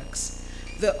networks,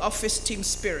 the office team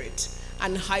spirit,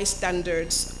 and high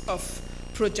standards of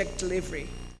project delivery.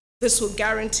 This will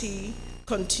guarantee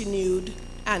continued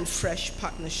and fresh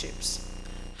partnerships.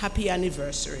 Happy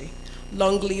anniversary.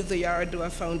 Long live the Yar'Adua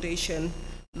Foundation.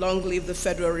 Long live the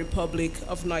Federal Republic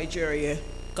of Nigeria.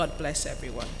 God bless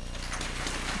everyone.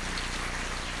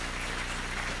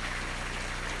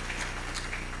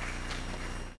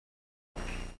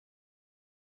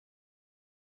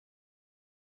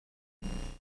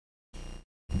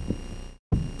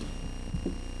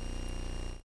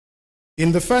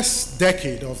 In the first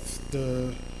decade of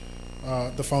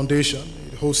the foundation,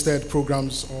 it hosted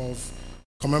programs of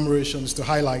commemorations to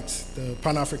highlight the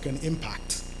Pan-African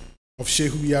impact of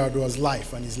Shehu Yar'Adua's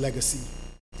life and his legacy.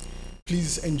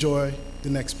 Please enjoy the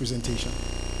next presentation.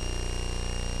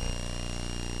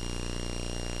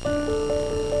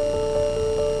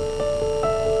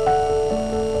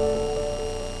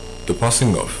 The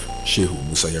passing of Shehu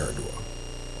Musa Yar'Adua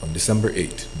on December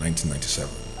 8, 1997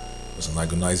 was an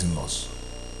agonizing loss,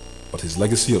 but his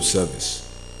legacy of service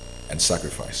and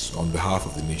sacrifice on behalf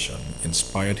of the nation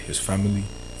inspired his family,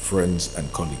 friends,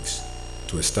 and colleagues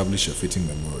to establish a fitting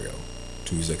memorial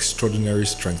to his extraordinary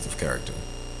strength of character,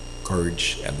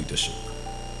 courage, and leadership.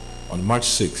 On March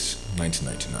 6,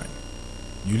 1999,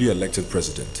 newly elected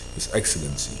President, His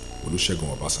Excellency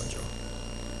Olusegun Obasanjo,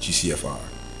 GCFR,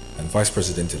 and Vice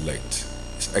President-elect,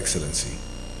 His Excellency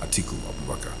Atiku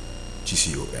Abubakar,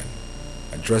 GCON,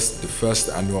 addressed the first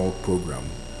annual program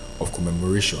of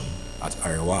commemoration at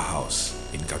Arewa House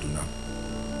in Kaduna.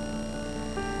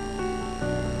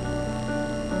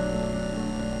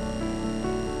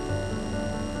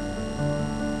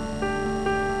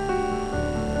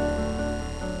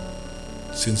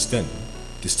 Since then,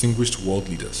 distinguished world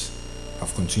leaders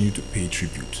have continued to pay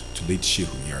tribute to late Shehu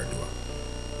Yar'Adua,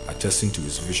 attesting to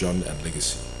his vision and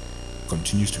legacy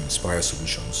continues to inspire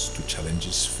solutions to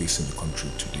challenges facing the country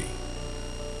today.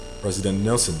 President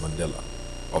Nelson Mandela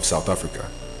of South Africa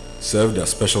served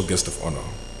as special guest of honor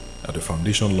at the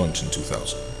foundation launch in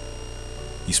 2000.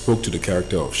 He spoke to the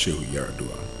character of Shehu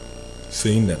Yar'Adua,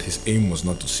 saying that his aim was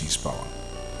not to seize power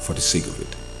for the sake of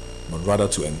it, but rather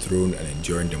to enthrone an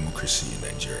enduring democracy in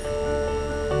Nigeria.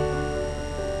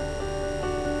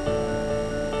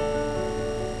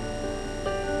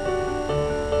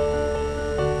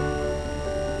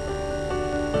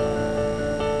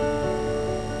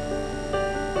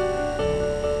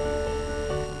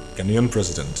 Ghanaian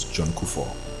President John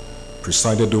Kufuor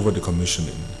presided over the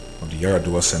commissioning of the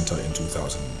Yar'Adua Center in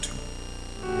 2002.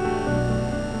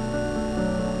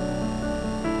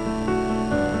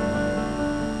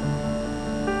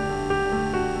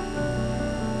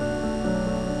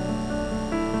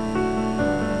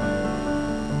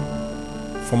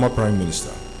 Former Prime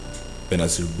Minister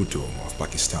Benazir Bhutto of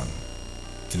Pakistan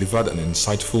delivered an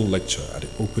insightful lecture at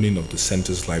the opening of the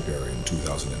center's library in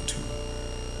 2002.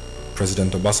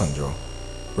 President Obasanjo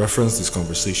referenced his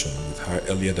conversation with her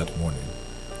earlier that morning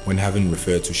when having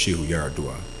referred to Shehu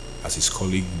Yar'Adua as his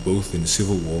colleague both in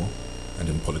civil war and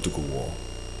in political war.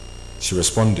 She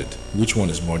responded, "Which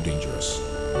one is more dangerous?"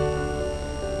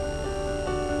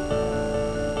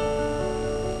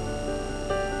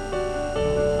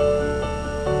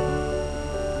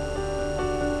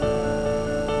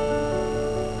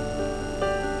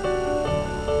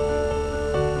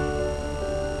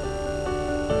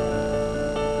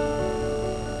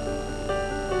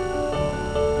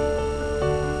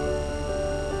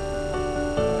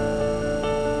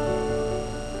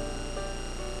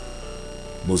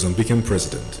 Mozambican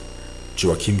President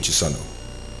Joaquim Chissano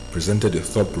presented a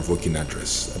thought-provoking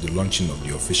address at the launching of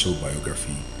the official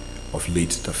biography of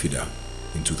late Tafida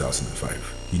in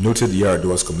 2005. He noted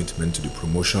Yar'Adua's commitment to the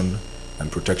promotion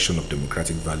and protection of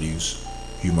democratic values,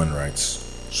 human rights,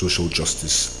 social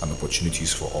justice, and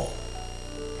opportunities for all.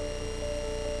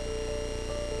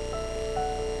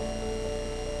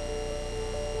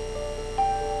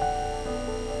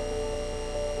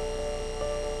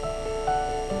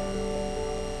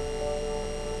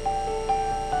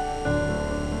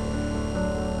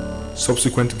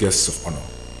 Subsequent guests of honor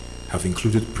have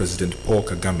included President Paul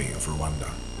Kagame of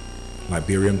Rwanda,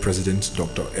 Liberian President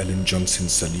Dr. Ellen Johnson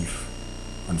Sirleaf,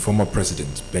 and former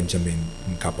President Benjamin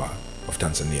Mkapa of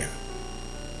Tanzania.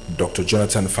 Dr.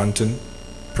 Jonathan Fanton,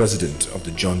 President of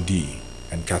the John D.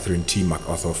 and Catherine T.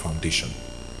 MacArthur Foundation,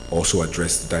 also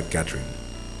addressed that gathering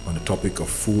on the topic of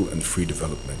full and free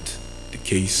development, the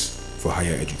case for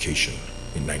higher education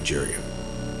in Nigeria.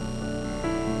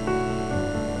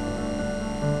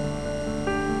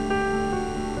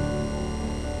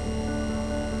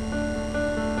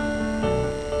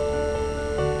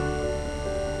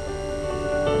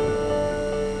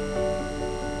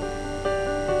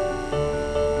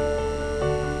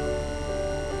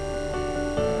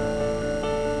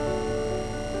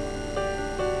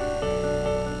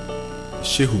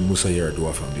 Shehu Musa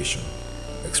Yar'Adua Foundation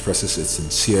expresses its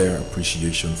sincere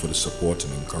appreciation for the support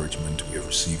and encouragement we have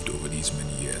received over these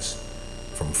many years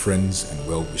from friends and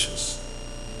well-wishers.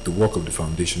 The work of the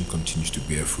foundation continues to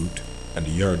bear fruit, and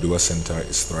the Yar'Adua Center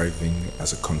is thriving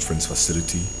as a conference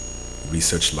facility,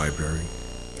 research library,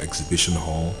 exhibition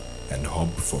hall, and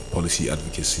hub for policy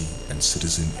advocacy and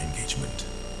citizen engagement.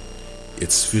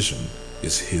 Its vision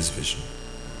is his vision,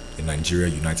 a Nigeria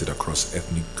united across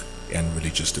ethnic and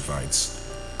religious divides,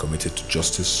 committed to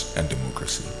justice and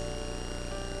democracy.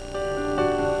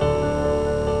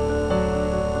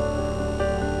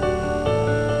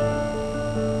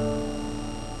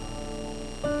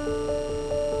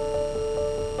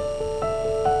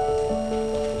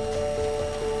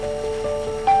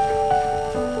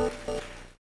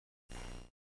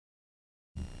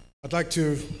 I'd like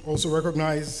to also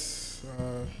recognize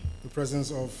the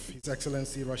presence of His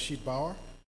Excellency Rashid Bauer,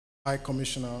 High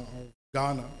Commissioner of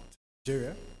Ghana,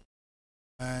 Nigeria.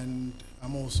 And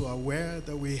I'm also aware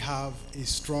that we have a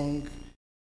strong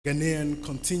Ghanaian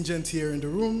contingent here in the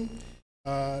room.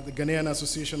 The Ghanaian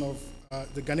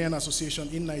Association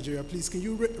in Nigeria. Please, can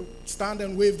you stand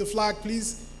and wave the flag,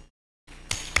 please?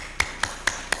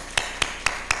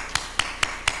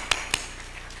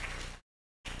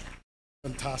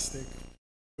 Fantastic.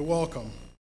 You're welcome.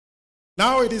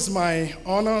 Now it is my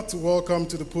honor to welcome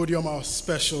to the podium our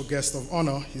special guest of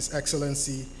honor, His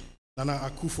Excellency Nana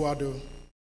Akufo-Addo,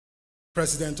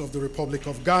 President of the Republic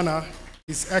of Ghana.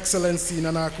 His Excellency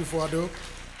Nana Akufo-Addo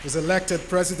was elected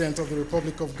President of the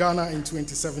Republic of Ghana in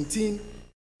 2017,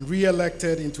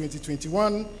 re-elected in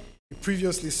 2021. He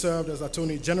previously served as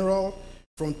Attorney General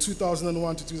from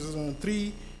 2001 to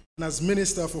 2003 and as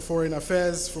Minister for Foreign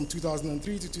Affairs from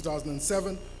 2003 to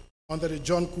 2007 under the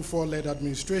John Kufuor-led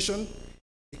administration.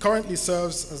 He currently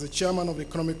serves as the Chairman of the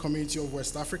Economic Community of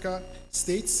West Africa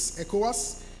States,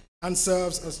 ECOWAS, and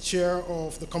serves as Chair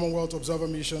of the Commonwealth Observer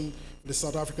Mission for the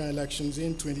South African elections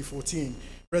in 2014.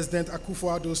 President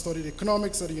Akufo-Addo studied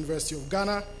economics at the University of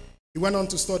Ghana. He went on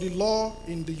to study law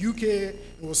in the UK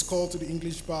and was called to the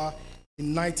English bar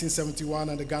in 1971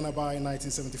 and the Ghana bar in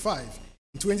 1975.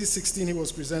 In 2016, he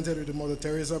was presented with the Mother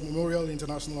Teresa Memorial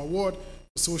International Award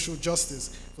for Social Justice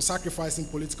for sacrificing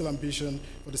political ambition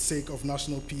for the sake of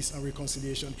national peace and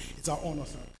reconciliation. It's our honor,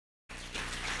 sir.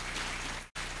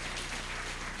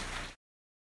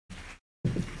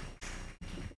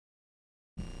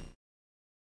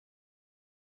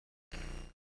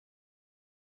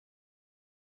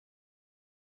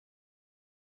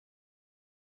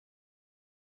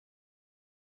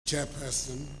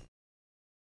 Chairperson,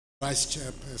 Vice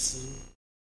Chairperson,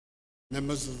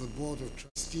 members of the Board of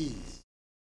Trustees,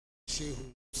 Shehu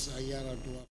Musa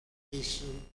Yar'Adua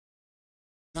Foundation,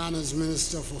 Ghana's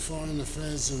Minister for Foreign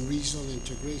Affairs and Regional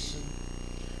Integration,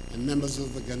 and members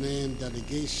of the Ghanaian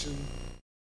delegation,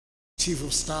 Chief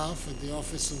of Staff at the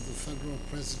Office of the Federal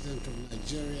President of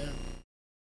Nigeria,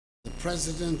 the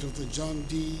President of the John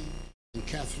D. and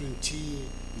Catherine T.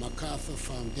 MacArthur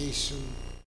Foundation,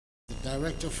 the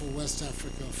Director for West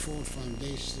Africa Ford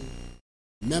Foundation,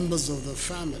 members of the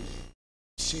family,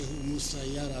 Shehu Musa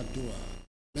Yar'Adua,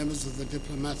 members of the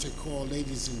Diplomatic Corps,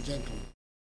 ladies and gentlemen.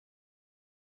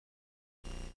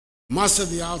 Must at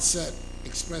the outset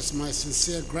express my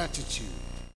sincere gratitude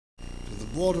to the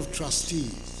Board of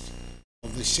Trustees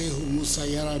of the Shehu Musa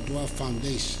Yar'Adua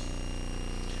Foundation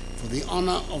for the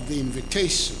honor of the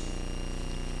invitation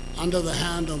under the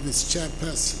hand of its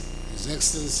chairperson, His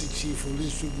Excellency Chief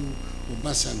Olusegun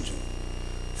Obasanjo,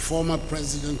 former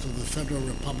President of the Federal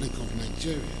Republic of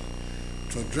Nigeria,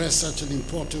 to address such an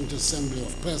important assembly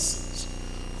of persons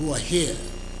who are here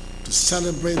to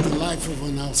celebrate the life of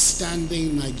an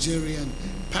outstanding Nigerian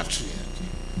patriot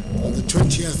on the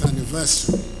 20th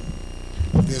anniversary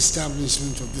of the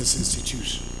establishment of this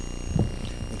institution,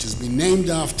 which has been named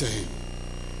after him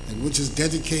and which is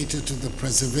dedicated to the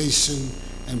preservation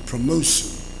and promotion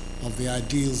of the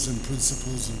ideals and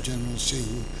principles of General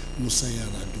Shehu Musa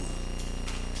Yar'Adua.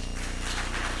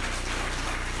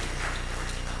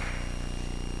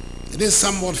 It is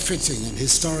somewhat fitting and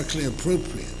historically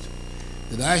appropriate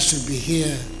that I should be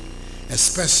here as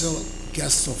special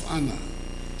guest of honor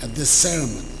at this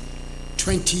ceremony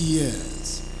 20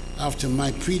 years after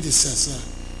my predecessor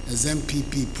as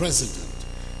MPP President,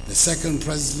 the second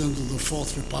President of the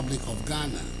Fourth Republic of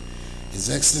Ghana, His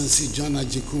Excellency John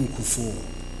Ajikun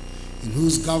Kufuor, in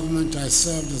whose government I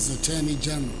served as Attorney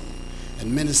General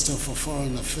and Minister for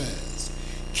Foreign Affairs,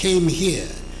 came here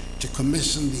to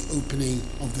commission the opening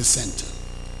of the center.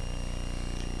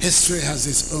 History has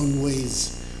its own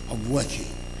ways of working.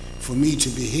 For me to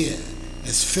be here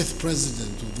as fifth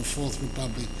President of the Fourth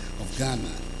Republic of Ghana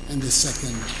and the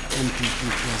second MPP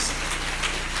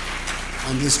President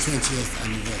on this 20th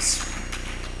anniversary.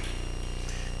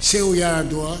 Shehu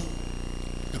Yar'Adua,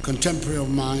 a contemporary of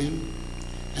mine,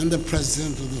 and the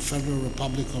President of the Federal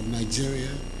Republic of Nigeria,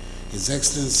 His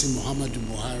Excellency Muhammadu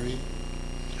Buhari,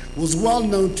 was well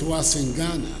known to us in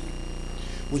Ghana,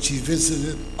 which he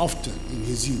visited often in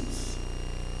his youth.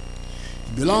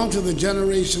 He belonged to the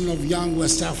generation of young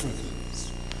West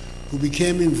Africans who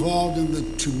became involved in the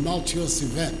tumultuous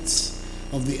events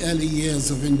of the early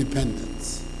years of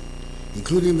independence,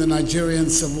 including the Nigerian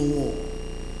Civil War,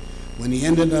 when he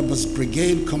ended up as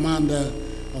brigade commander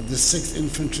of the 6th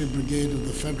Infantry Brigade of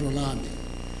the Federal Army,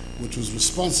 which was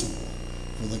responsible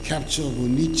for the capture of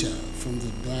Onitsha from the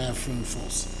Biafran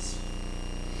forces.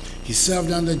 He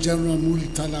served under General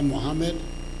Murtala Mohammed,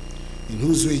 in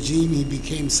whose regime he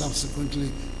became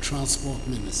subsequently Transport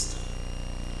Minister.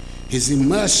 His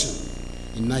immersion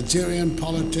in Nigerian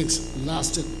politics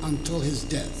lasted until his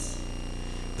death,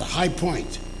 the high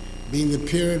point being the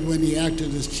period when he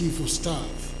acted as Chief of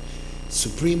Staff,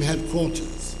 Supreme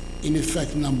Headquarters, in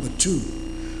effect number 2,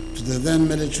 to the then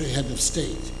military head of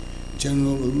state,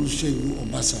 General Olusegun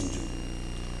Obasanjo,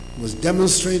 who has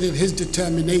demonstrated his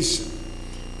determination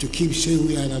to keep Shehu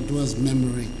Yar'Adua's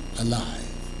memory alive.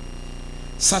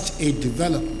 Such a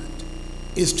development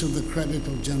is to the credit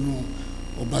of General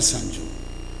Obasanjo,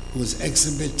 who has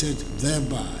exhibited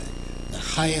thereby the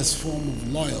highest form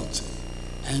of loyalty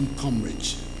and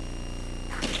comradeship.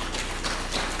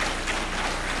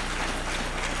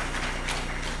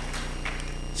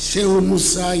 Shehu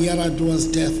Musa Yar'Adua's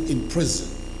death in prison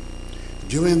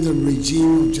during the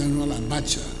regime of General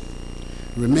Abacha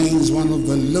remains one of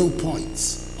the low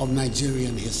points of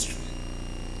Nigerian history.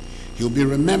 He'll be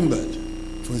remembered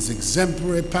for his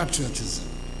exemplary patriotism,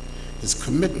 his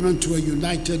commitment to a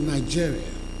united Nigeria,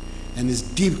 and his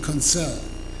deep concern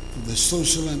for the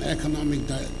social and economic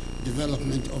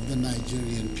development of the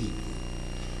Nigerian people.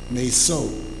 May his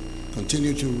soul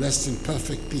continue to rest in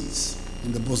perfect peace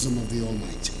in the bosom of the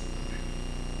Almighty.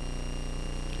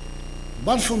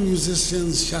 But for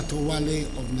musicians Shatta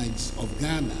Wale of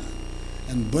Ghana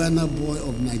and Burna Boy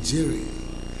of Nigeria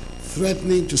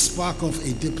threatening to spark off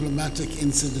a diplomatic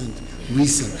incident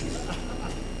recently,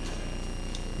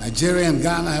 Nigeria and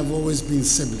Ghana have always been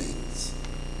siblings.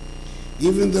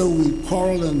 Even though we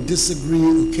quarrel and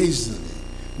disagree occasionally,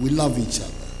 we love each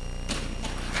other.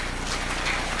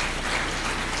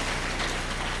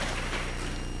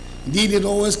 Indeed, it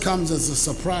always comes as a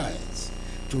surprise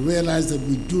to realize that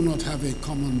we do not have a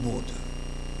common border.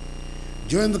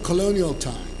 During the colonial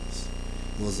times,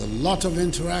 there was a lot of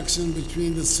interaction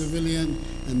between the civilian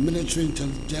and military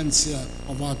intelligentsia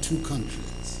of our two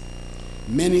countries.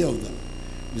 Many of them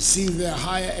received their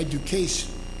higher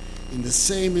education in the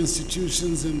same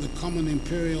institutions in the Common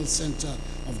Imperial Centre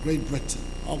of Great Britain,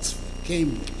 Oxford,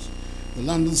 Cambridge, the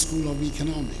London School of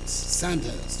Economics,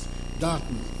 Sandhurst,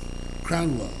 Dartmouth,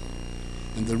 Cranwell,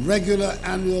 and the regular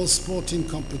annual sporting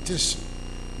competition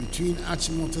between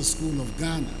Achimota School of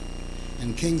Ghana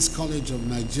and King's College of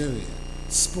Nigeria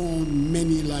spawned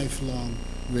many lifelong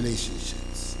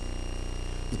relationships.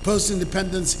 The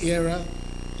post-independence era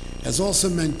has also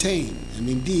maintained and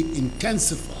indeed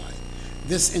intensified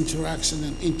this interaction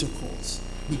and intercourse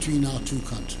between our two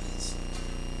countries.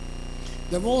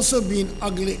 There have also been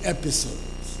ugly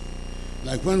episodes,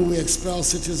 like when we expel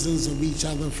citizens of each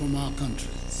other from our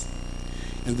countries.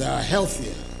 And there are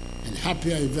healthier and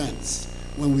happier events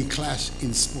when we clash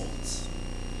in sports.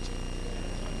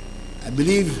 I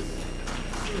believe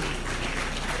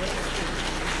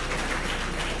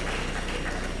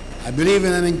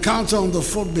in an encounter on the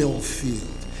football field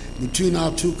between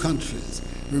our two countries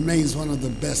remains one of the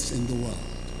best in the world.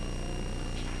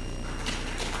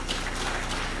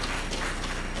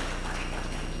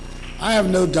 I have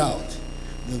no doubt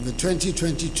that the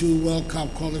 2022 World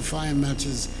Cup qualifying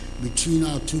matches between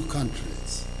our two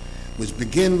countries, which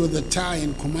begin with a tie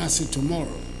in Kumasi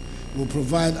tomorrow, will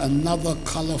provide another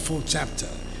colorful chapter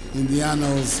in the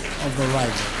annals of the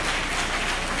rivalry.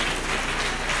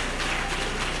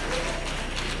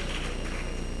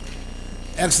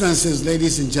 Excellencies,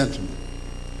 ladies and gentlemen,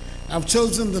 I've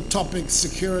chosen the topic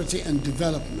security and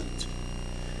development,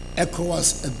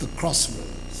 ECOWAS at the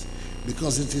crossroads,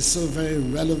 because it is so very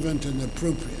relevant and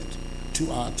appropriate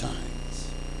to our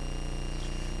times.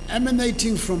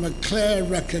 Emanating from a clear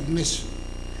recognition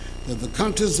that the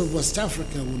countries of West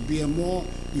Africa would be a more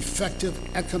effective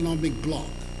economic bloc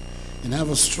and have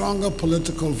a stronger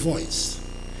political voice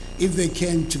if they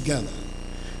came together,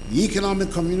 the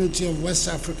Economic Community of West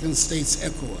African States,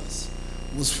 ECOWAS,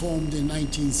 was formed in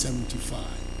 1975.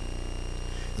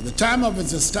 At the time of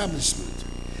its establishment,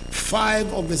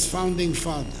 5 of its founding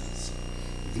fathers,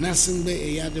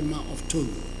 Gnassingbe Eyadema of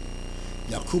Togo,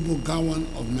 Yakubu Gowon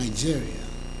of Nigeria,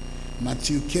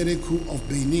 Matthew Kereku of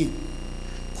Benin,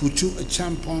 Kuchu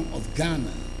Echampong of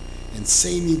Ghana, and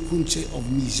Seini Kunche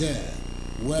of Niger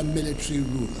were military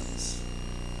rulers.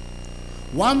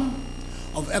 One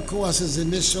of ECOWAS's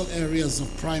initial areas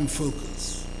of prime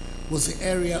focus was the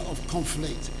area of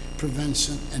conflict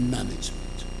prevention and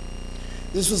management.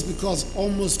 This was because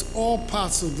almost all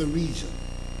parts of the region,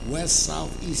 west,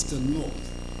 south, east, and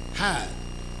north, had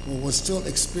or were still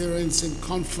experiencing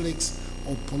conflicts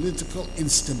or political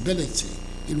instability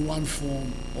in one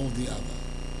form or the other.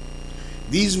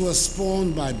 These were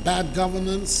spawned by bad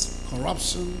governance,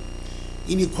 corruption,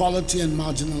 inequality and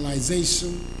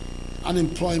marginalization,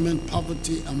 unemployment,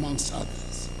 poverty, amongst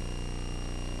others.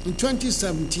 In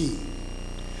 2017,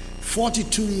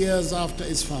 42 years after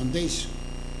its foundation,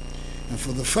 and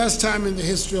for the first time in the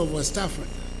history of West Africa,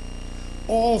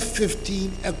 all 15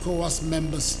 ECOWAS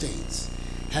member states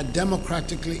had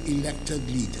democratically elected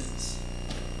leaders.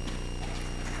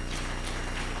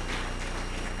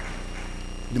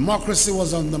 Democracy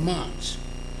was on the march,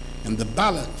 and the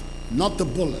ballot, not the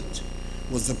bullet,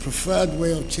 was the preferred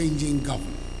way of changing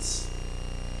governance.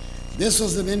 This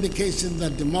was an indication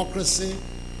that democracy,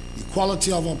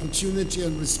 equality of opportunity,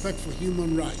 and respect for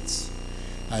human rights,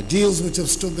 ideals which have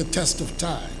stood the test of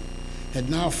time, had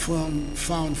now found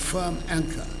firm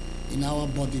anchor in our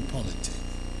body politic.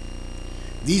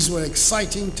 These were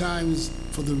exciting times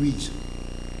for the region.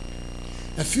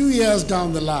 A few years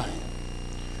down the line,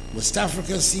 West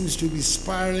Africa seems to be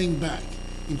spiraling back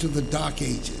into the dark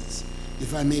ages,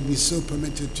 if I may be so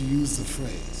permitted to use the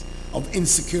phrase, of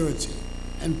insecurity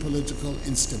and political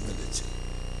instability.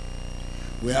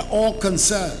 We are all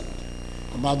concerned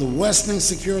about the worsening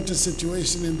security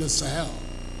situation in the Sahel,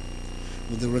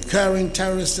 with the recurring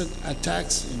terrorist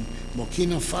attacks in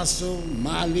Burkina Faso,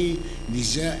 Mali,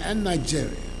 Niger, and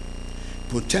Nigeria,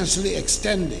 potentially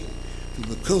extending to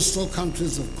the coastal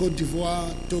countries of Côte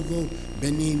d'Ivoire, Togo,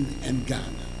 Benin, and Ghana.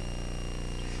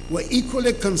 We're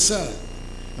equally concerned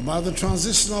about the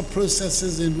transitional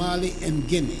processes in Mali and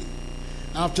Guinea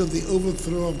after the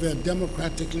overthrow of their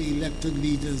democratically elected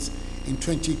leaders in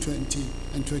 2020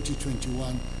 and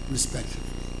 2021, respectively.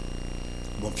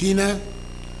 Burkina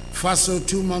Faso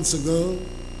 2 months ago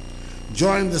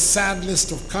joined the sad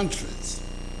list of countries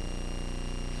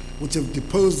which have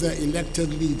deposed their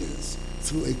elected leaders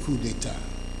through a coup d'etat.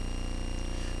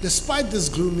 Despite this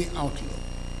gloomy outlook,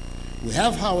 we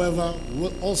have, however,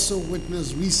 also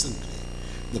witnessed recently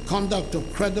the conduct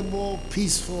of credible,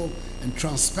 peaceful, and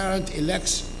transparent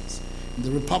elections in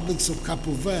the republics of Cape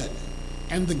Verde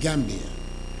and the Gambia,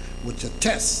 which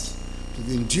attests to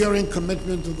the enduring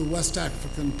commitment of the West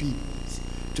African peoples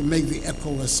to make the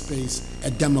ECOWAS space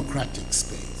a democratic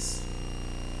space.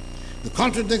 The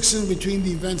contradiction between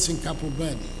the events in Cape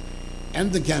Verde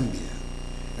and the Gambia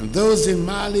and those in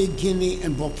Mali, Guinea,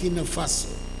 and Burkina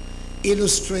Faso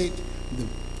illustrate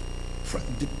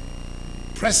the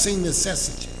pressing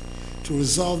necessity to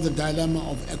resolve the dilemma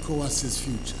of ECOWAS's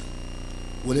future.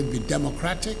 Will it be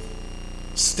democratic,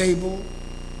 stable,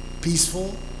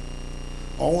 peaceful,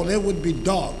 or it would be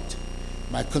dogged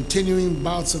by continuing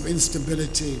bouts of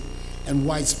instability and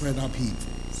widespread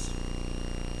upheavals?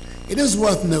 It is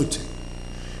worth noting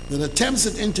that attempts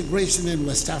at integration in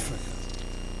West Africa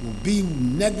will be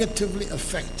negatively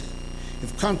affected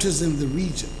if countries in the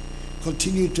region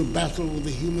continue to battle with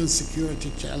the human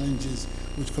security challenges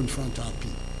which confront our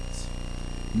peoples.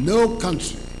 No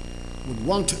country would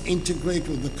want to integrate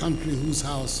with the country whose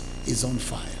house is on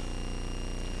fire.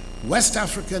 West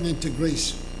African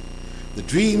integration, the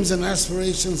dreams and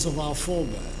aspirations of our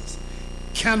forebears,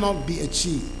 cannot be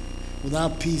achieved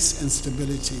without peace and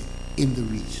stability in the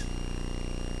region.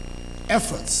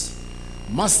 Efforts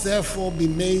must therefore be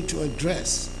made to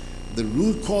address the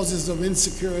root causes of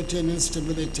insecurity and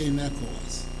instability in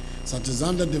ECOWAS, such as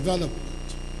underdevelopment,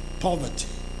 poverty,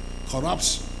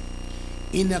 corruption,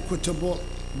 inequitable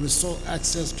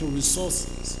access to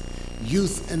resources,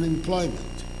 youth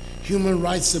unemployment, human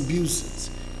rights abuses,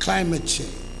 climate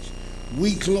change,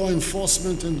 weak law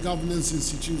enforcement and governance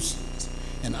institutions,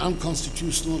 and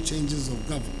unconstitutional changes of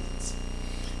governments,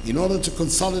 in order to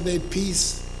consolidate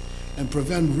peace and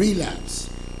prevent relapse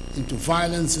into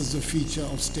violence as a feature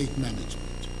of state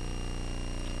management.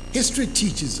 History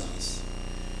teaches us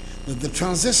that the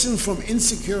transition from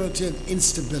insecurity and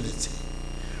instability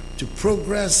to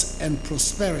progress and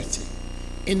prosperity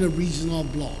in a regional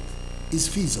bloc is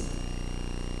feasible.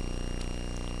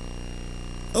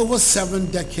 Over 7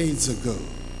 decades ago,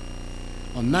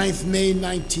 on 9th May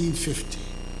 1950,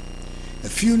 a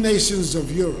few nations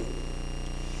of Europe,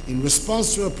 in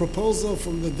response to a proposal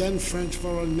from the then French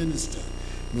Foreign Minister,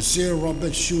 Monsieur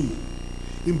Robert Schuman,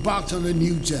 embarked on a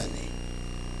new journey.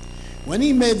 When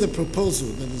he made the proposal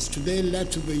that has today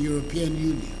led to the European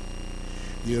Union,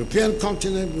 the European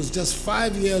continent was just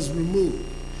 5 years removed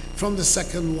from the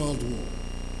Second World War,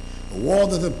 a war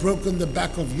that had broken the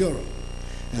back of Europe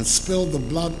and spilled the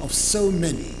blood of so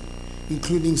many,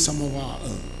 including some of our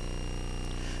own.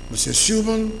 Monsieur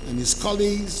Schuman and his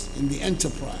colleagues in the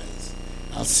enterprise,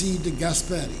 Alcide de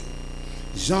Gasperi,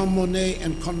 Jean Monnet,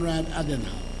 and Konrad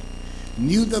Adenauer,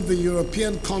 knew that the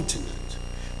European continent,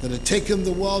 that had taken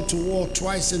the world to war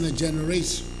twice in a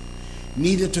generation,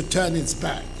 needed to turn its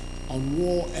back on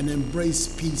war and embrace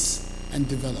peace and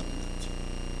development.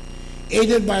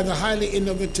 Aided by the highly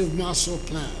innovative Marshall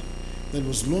Plan that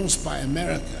was launched by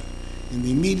America in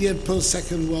the immediate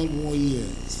post-Second World War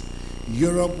years,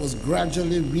 Europe was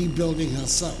gradually rebuilding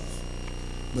herself.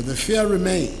 But the fear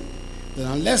remained that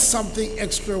unless something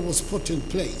extra was put in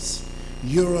place,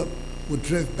 Europe would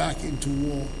drift back into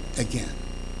war again.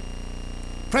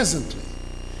 Presently,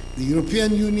 the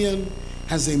European Union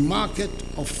has a market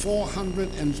of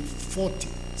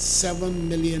 447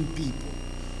 million people,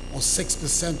 or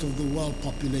 6% of the world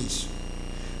population,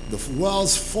 the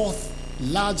world's 4th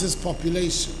largest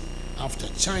population after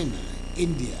China,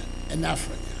 India, and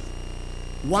Africa.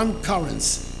 One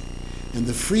currency and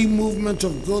the free movement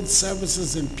of goods,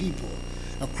 services, and people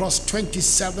across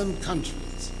 27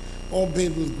 countries,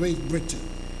 albeit with Great Britain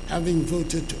having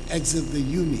voted to exit the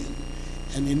Union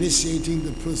and initiating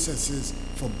the processes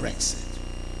for Brexit.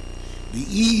 The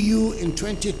EU in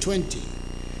 2020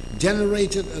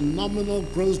 generated a nominal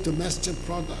gross domestic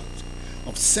product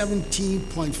of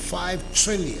 17.5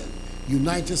 trillion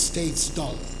United States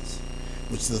dollars,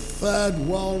 which is the 3rd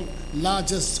world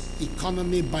largest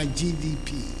economy by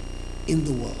GDP in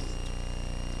the world.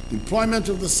 Employment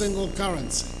of the single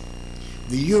currency,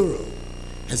 the euro,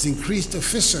 has increased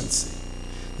efficiency,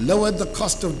 lowered the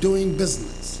cost of doing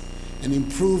business, and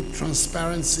improved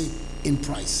transparency in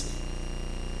pricing.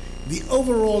 The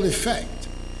overall effect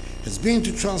has been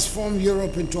to transform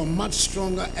Europe into a much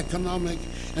stronger economic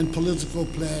and political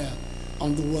player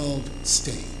on the world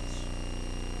stage.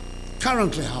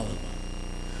 Currently, however,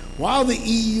 while the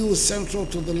EU is central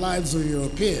to the lives of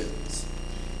Europeans,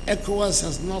 ECOWAS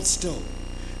has not still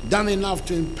done enough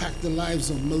to impact the lives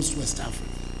of most West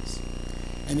Africans.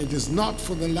 And it is not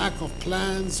for the lack of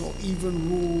plans or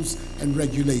even rules and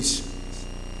regulations.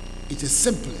 It is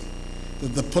simply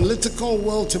that the political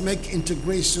will to make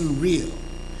integration real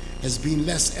has been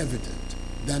less evident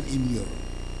than in Europe.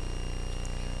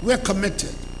 We're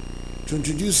committed to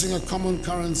introducing a common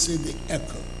currency, the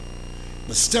ECO,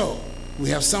 but still, we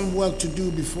have some work to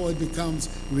do before it becomes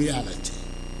reality.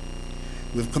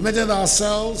 We've committed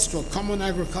ourselves to a common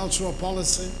agricultural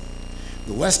policy,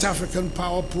 the West African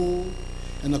power pool,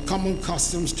 and a common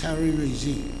customs tariff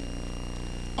regime.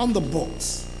 On the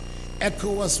books,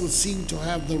 ECOWAS would seem to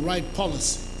have the right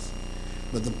policies,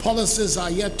 but the policies are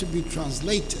yet to be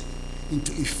translated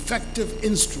into effective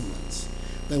instruments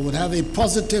that would have a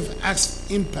positive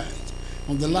impact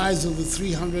on the lives of the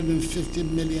 350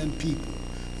 million people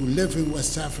who live in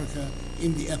West Africa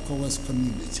in the ECOWAS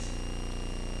community.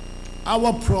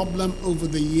 Our problem over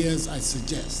the years, I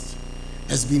suggest,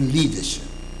 has been leadership.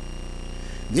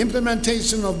 The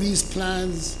implementation of these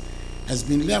plans has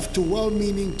been left to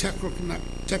well-meaning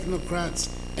technocrats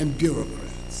and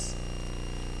bureaucrats.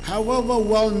 However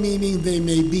well-meaning they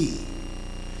may be,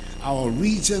 our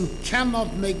region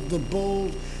cannot make the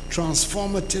bold,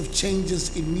 transformative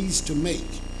changes it needs to make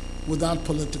without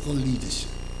political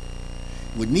leadership.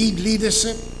 We need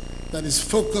leadership that is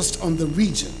focused on the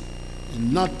region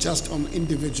and not just on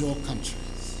individual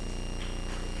countries.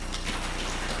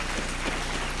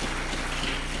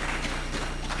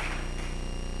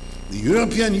 The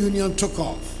European Union took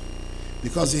off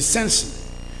because essentially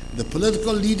the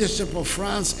political leadership of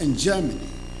France and Germany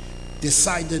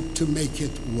decided to make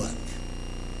it work.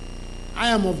 I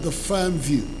am of the firm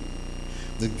view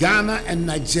that Ghana and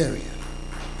Nigeria,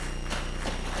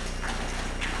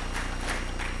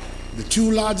 the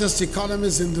two largest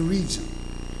economies in the region,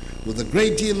 with a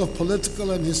great deal of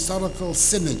political and historical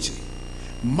synergy,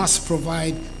 must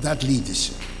provide that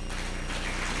leadership.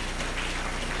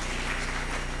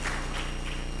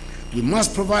 We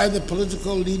must provide the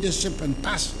political leadership and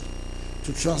passion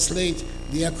to translate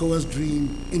the ECOWAS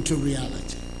dream into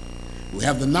reality. We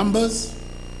have the numbers,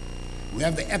 we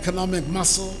have the economic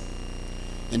muscle,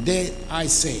 and dare I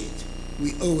say it,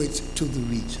 we owe it to the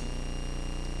region.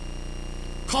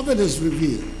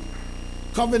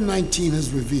 COVID-19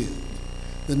 has revealed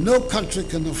that no country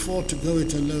can afford to go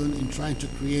it alone in trying to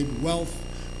create wealth,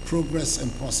 progress,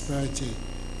 and prosperity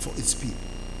for its people.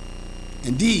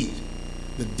 Indeed,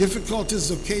 the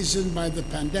difficulties occasioned by the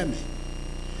pandemic,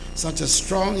 such as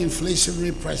strong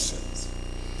inflationary pressures,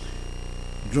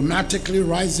 dramatically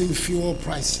rising fuel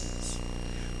prices,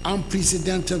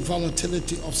 unprecedented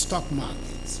volatility of stock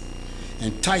markets,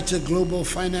 and tighter global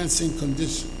financing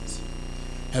conditions,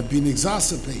 have been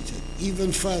exacerbated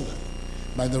even further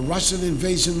by the Russian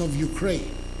invasion of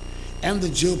Ukraine and the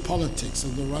geopolitics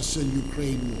of the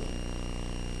Russian-Ukraine war.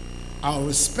 Our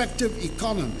respective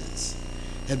economies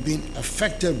have been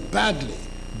affected badly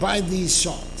by these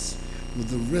shocks, with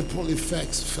the ripple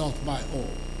effects felt by all.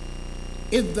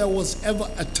 If there was ever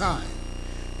a time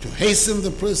to hasten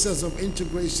the process of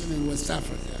integration in West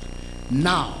Africa,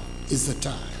 now is the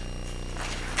time.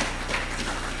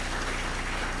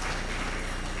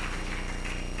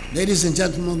 Ladies and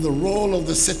gentlemen, the role of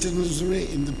the citizenry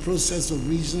in the process of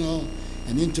regional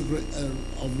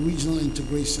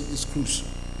integration is crucial.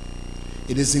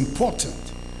 It is important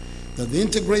that the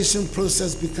integration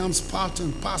process becomes part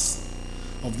and parcel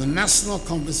of the national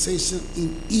conversation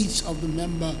in each of the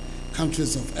member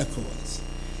countries of ECOWAS,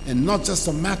 and not just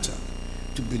a matter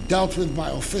to be dealt with by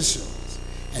officials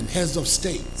and heads of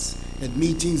states at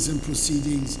meetings and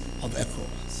proceedings of ECOWAS.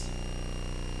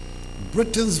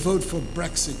 Britain's vote for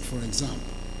Brexit, for example,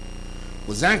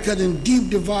 was anchored in deep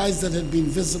divides that had been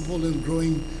visible and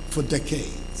growing for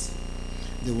decades.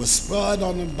 They were spurred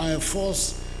on by a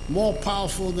force more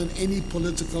powerful than any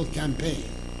political campaign,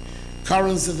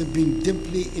 currents that had been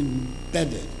deeply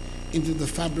embedded into the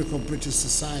fabric of British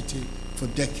society for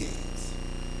decades.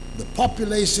 The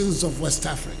populations of West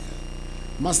Africa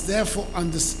must therefore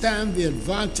understand the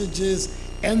advantages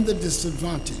and the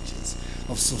disadvantages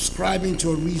of subscribing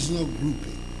to a regional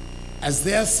grouping, as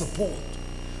their support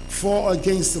for or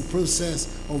against the process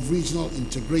of regional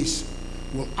integration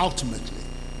will ultimately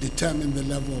determine the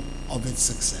level of its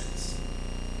success.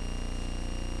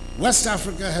 West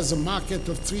Africa has a market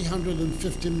of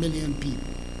 350 million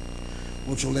people,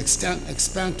 which will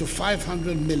expand to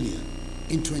 500 million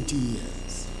in 20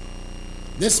 years.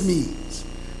 This means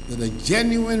that a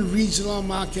genuine regional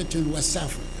market in West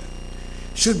Africa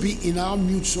should be in our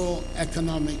mutual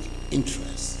economic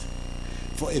interest,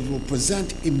 for it will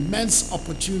present immense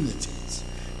opportunities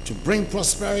to bring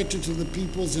prosperity to the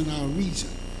peoples in our region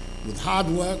with hard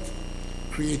work,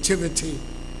 creativity,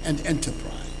 and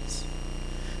enterprise.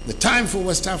 The time for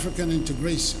West African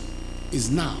integration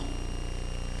is now.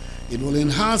 It will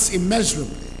enhance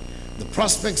immeasurably the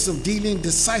prospects of dealing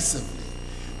decisively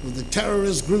with the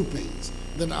terrorist groupings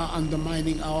that are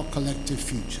undermining our collective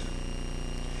future.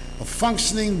 A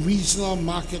functioning regional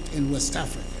market in West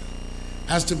Africa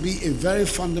has to be a very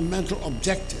fundamental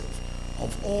objective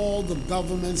of all the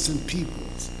governments and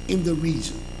peoples in the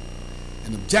region,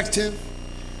 an objective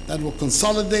that will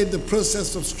consolidate the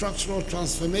process of structural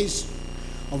transformation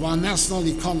of our national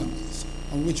economies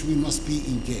on which we must be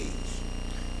engaged.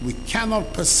 We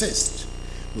cannot persist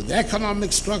with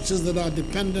economic structures that are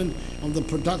dependent on the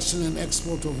production and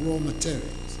export of raw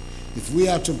materials if we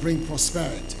are to bring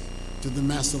prosperity to the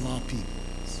mass of our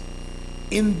peoples.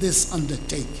 In this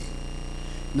undertaking,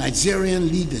 Nigerian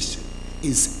leadership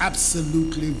is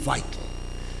absolutely vital.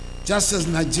 Just as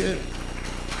Nigerian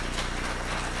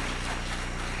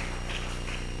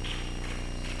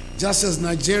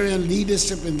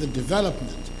leadership in the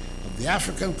development of the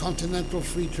African Continental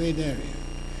Free Trade Area,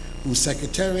 whose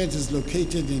secretariat is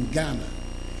located in Ghana,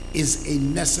 is a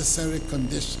necessary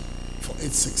condition for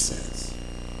its success.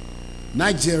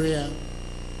 Nigeria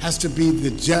has to be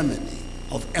the Germany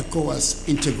of ECOWAS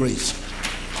integration.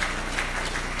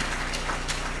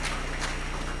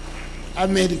 I've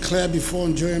made it clear before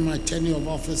and during my tenure of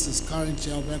office as current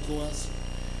chair of ECOWAS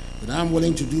that I'm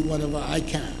willing to do whatever I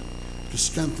can to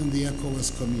strengthen the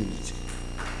ECOWAS community.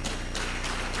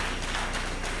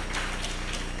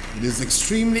 It is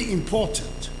extremely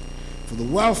important for the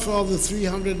welfare of the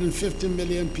 350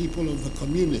 million people of the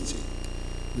community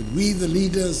that we, the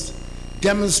leaders,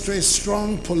 demonstrate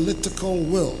strong political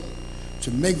will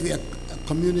to make the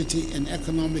community an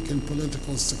economic and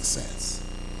political success,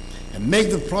 and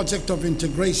make the project of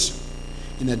integration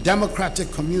in a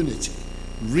democratic community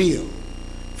real,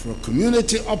 for a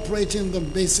community operating on the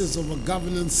basis of a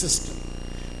governance system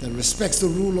that respects the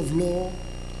rule of law,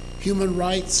 human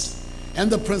rights, and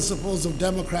the principles of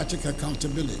democratic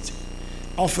accountability,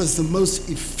 offers the most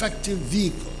effective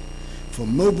vehicle for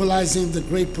mobilizing the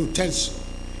great potential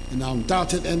and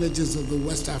undoubted energies of the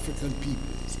West African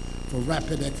peoples for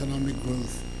rapid economic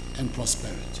growth and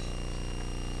prosperity.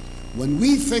 When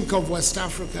we think of West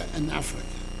Africa and Africa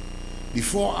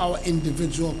before our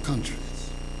individual countries,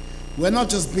 we're not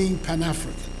just being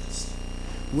Pan-Africanists,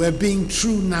 we're being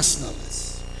true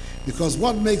nationalists, because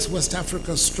what makes West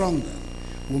Africa stronger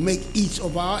will make each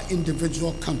of our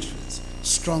individual countries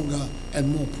stronger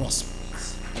and more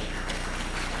prosperous.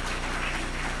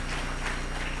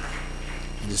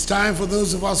 It is time for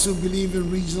those of us who believe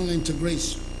in regional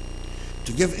integration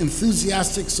to give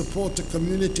enthusiastic support to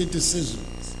community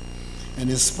decisions and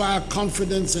inspire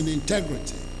confidence and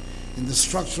integrity in the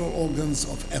structural organs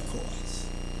of ECOWAS.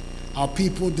 Our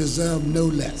people deserve no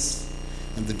less,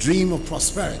 and the dream of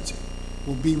prosperity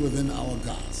will be within our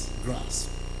grasp.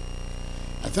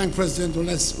 I thank President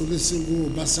Olusegun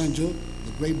Obasanjo,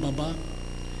 the great Baba,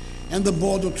 and the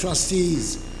Board of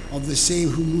Trustees of the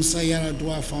Shehu Musa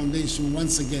Yar'Adua Foundation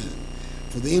once again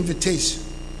for the invitation,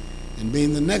 and may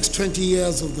in the next 20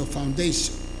 years of the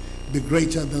foundation be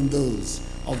greater than those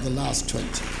of the last 20.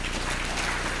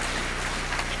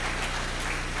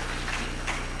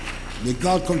 May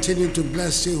God continue to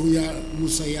bless Shehu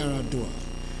Musa Yar'Adua,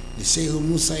 the Shehu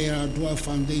Musa Yar'Adua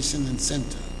Foundation and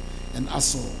Center, and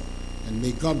us all. And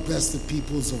may God bless the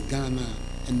peoples of Ghana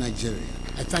and Nigeria.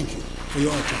 I thank you for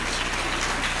your attention.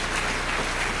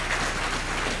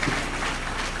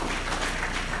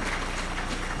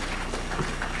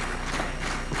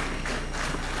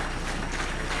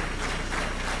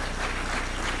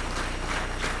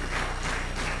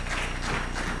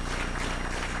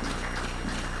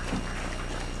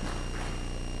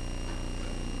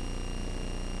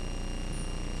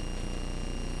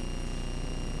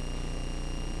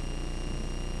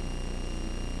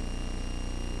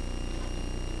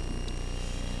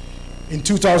 In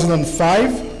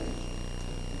 2005,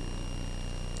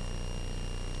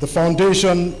 the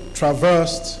foundation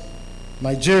traversed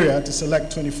Nigeria to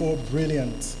select 24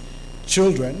 brilliant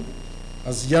children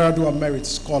as Yar'Adua Merit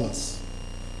Scholars.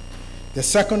 Their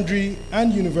secondary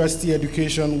and university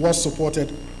education was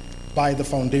supported by the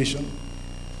foundation.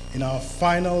 In our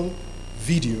final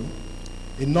video,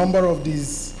 a number of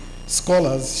these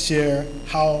scholars share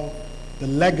how the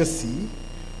legacy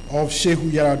of Shehu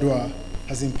Yar'Adua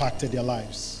has impacted their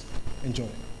lives. Enjoy.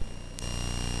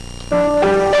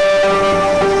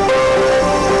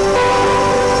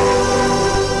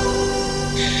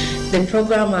 The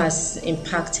program has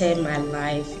impacted my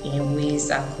life in ways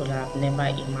I could have never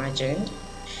imagined.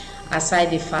 Aside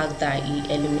the fact that it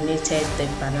eliminated the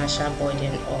financial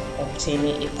burden of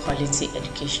obtaining a quality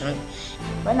education.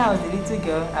 When I was a little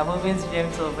girl, I've always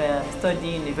dreamt of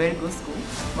studying in a very good school,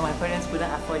 but my parents couldn't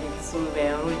afford it, so we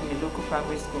enrolled in a local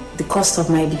primary school. The cost of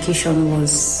my education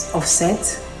was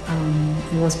offset.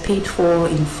 It was paid for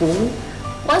in full.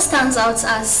 What stands out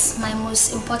as my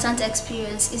most important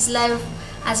experience is life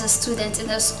as a student in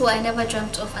a school I never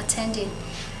dreamt of attending.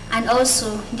 and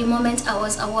also the moment I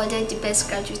was awarded the best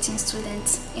graduating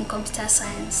student in computer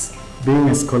science. Being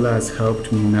a scholar has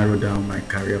helped me narrow down my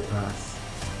career path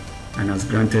and has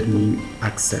granted me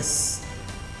access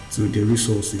to the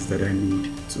resources that I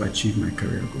need to achieve my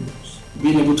career goals.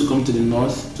 Being able to come to the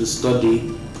north to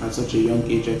study at such a young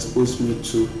age exposed me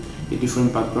to a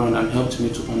different background and helped me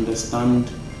to understand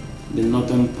the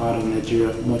northern part of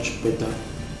Nigeria much better.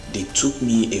 They took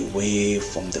me away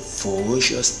from the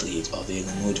ferocious streets of a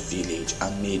remote village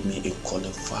and made me a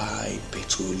qualified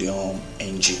petroleum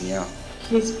engineer.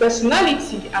 His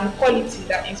personality and quality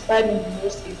that inspired me the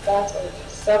most is that of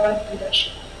servant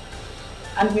leadership.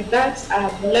 And with that, I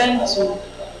have learned to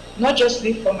not just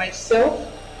live for myself,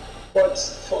 but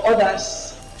for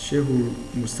others. Shehu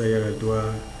Musa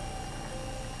Yar'Adua's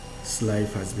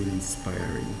life has been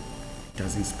inspiring. It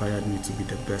has inspired me to be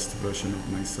the best version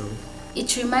of myself.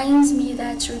 It reminds me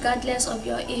that regardless of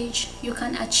your age, you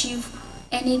can achieve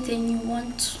anything you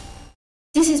want.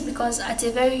 This is because at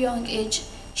a very young age,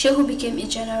 Shehu became a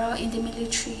general in the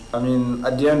military. I mean,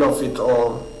 at the end of it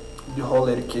all, the whole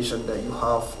education that you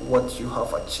have, what you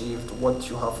have achieved, what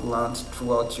you have learned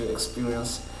throughout your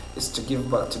experience is to give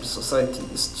back to the society,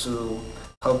 is to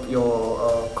help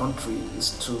your country,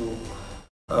 is to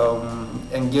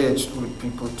engage with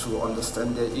people to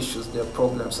understand their issues, their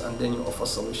problems, and then you offer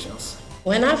solutions.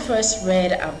 When I first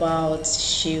read about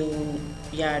Shehu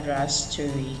Yar'Adua's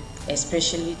story,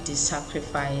 especially the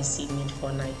sacrifice he made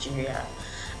for Nigeria,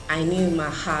 I knew in my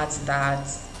heart that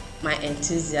my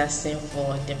enthusiasm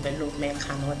for development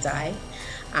cannot die,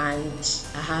 and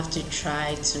I have to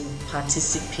try to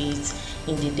participate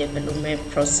in the development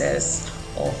process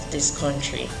of this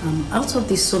country. Out of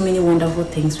these so many wonderful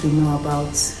things we know about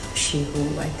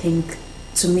Shehu, I think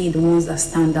to me the ones that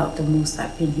stand out the most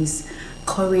have been his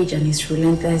courage and his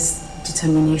relentless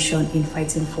determination in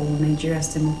fighting for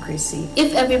Nigeria's democracy.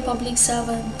 If every public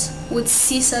servant would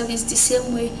see service the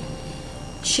same way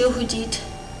Shehu did,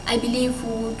 I believe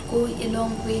we would go a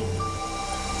long way.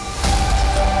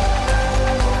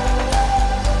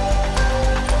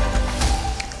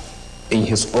 In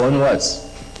his own words,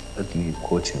 let me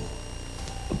quote him,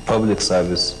 public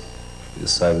service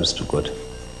is service to God.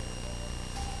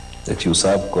 That you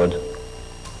serve God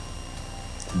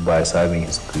by serving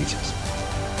his creatures.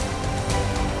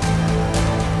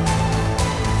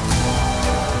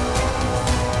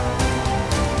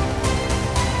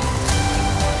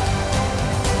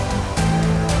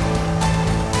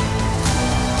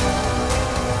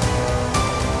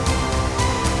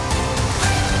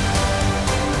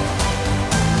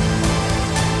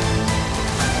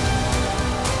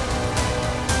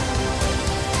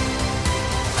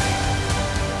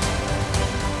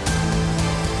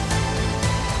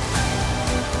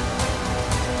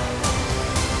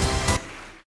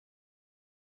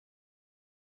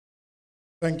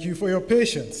 Thank you for your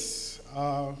patience.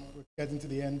 We're getting to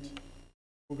the end of the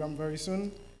program very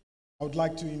soon. I would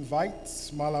like to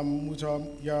invite Malam Musa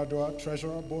Yar'Adua,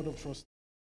 Treasurer, Board of Trustees,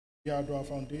 Yar'Adua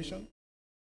Foundation,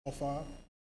 offer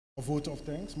a vote of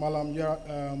thanks. Malam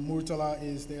Murtala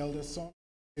is the eldest son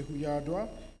of Shehu Yar'Adua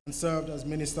and served as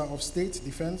Minister of State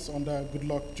Defense under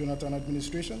Goodluck Jonathan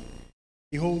administration.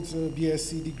 He holds a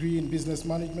BSc degree in Business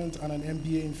Management and an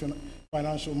MBA in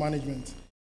Financial Management.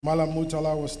 Malam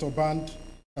Murtala was turbaned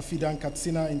Kafidan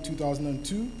Katsina in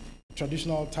 2002, a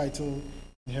traditional title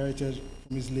inherited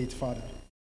from his late father.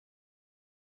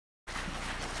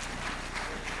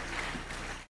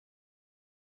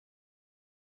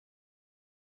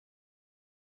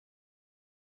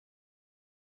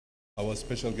 Our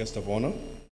special guest of honor,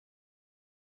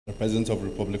 the President of the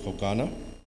Republic of Ghana,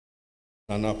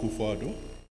 Nana Akufo-Addo,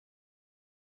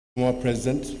 former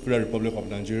President of the Republic of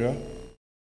Nigeria,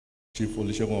 Chief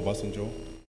Olusegun Obasanjo,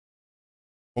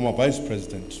 former Vice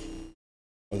President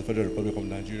of the Federal Republic of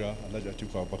Nigeria, Alhaji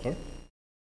Atiku Abubakar,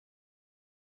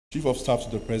 Chief of Staff to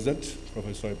the President,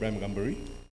 Professor Ibrahim Gambari,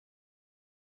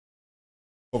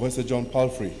 Professor John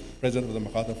Palfrey, President of the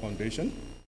MacArthur Foundation,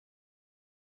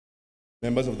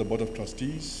 members of the Board of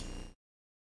Trustees,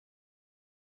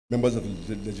 members of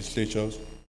the legislatures,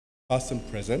 past and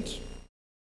present,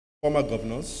 former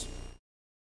governors,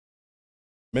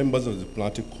 members of the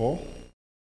diplomatic corps,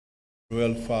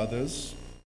 royal fathers,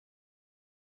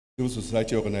 civil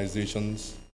society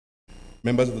organizations,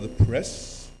 members of the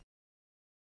press,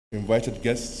 invited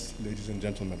guests, ladies and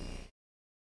gentlemen.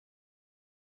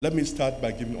 Let me start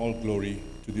by giving all glory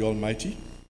to the Almighty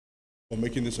for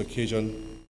making this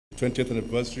occasion the 20th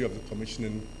anniversary of the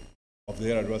commissioning of the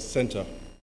Yar'Adua Center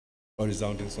a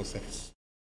resounding success.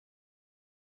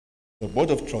 The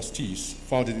Board of Trustees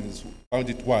found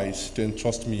it wise to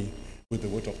entrust me with the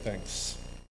vote of thanks.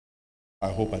 I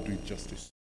hope I do it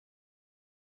justice.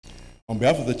 On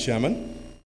behalf of the chairman,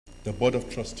 the board of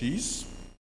trustees,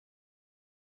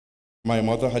 my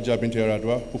mother, Hajja Binti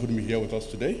Yar'Adua, who couldn't be here with us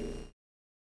today,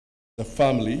 the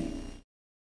family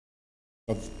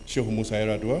of Shehu Musa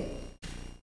Yar'Adua,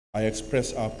 I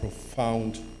express our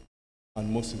profound and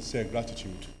most sincere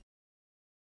gratitude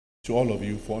to all of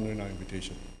you for honoring our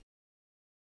invitation.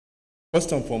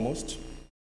 First and foremost,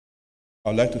 I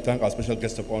would like to thank our special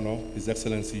guest of honor, His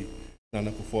Excellency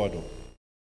Nana Akufo-Addo,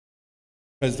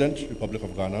 President, Republic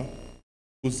of Ghana,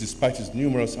 who, despite his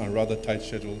numerous and rather tight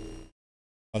schedule,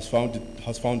 has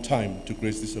found time to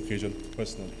grace this occasion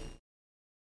personally.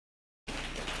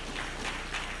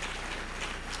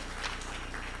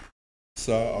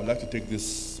 Sir, I would like to take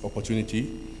this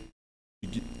opportunity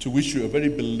to wish you a very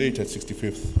belated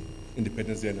 65th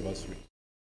Independence Day anniversary.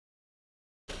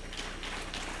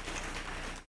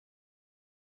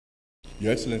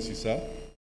 Your Excellency, sir,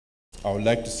 I would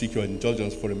like to seek your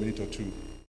indulgence for a minute or two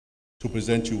to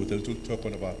present you with a little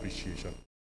token of our appreciation.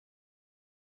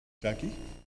 Jackie,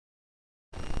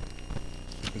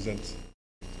 present.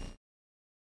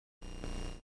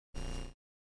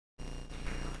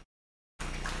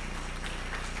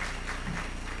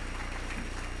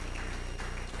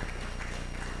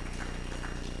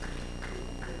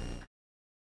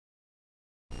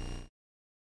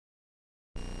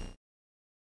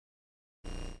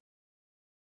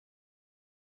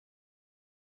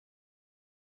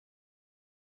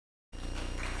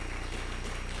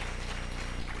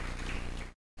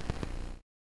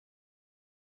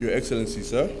 Your Excellency,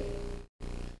 sir,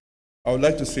 I would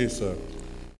like to say, sir,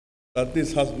 that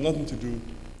this has nothing to do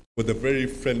with the very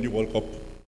friendly World Cup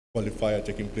qualifier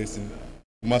taking place in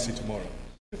Kumasi tomorrow.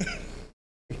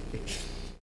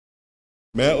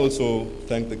 May I also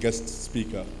thank the guest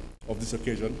speaker of this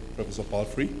occasion, Professor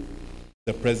Palfrey,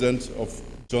 the president of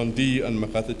John D.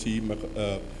 and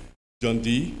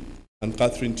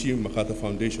Catherine T. MacArthur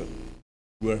Foundation.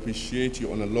 We appreciate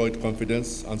your unalloyed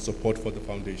confidence and support for the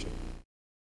foundation.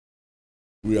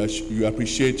 We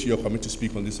appreciate your coming to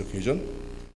speak on this occasion,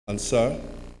 and sir,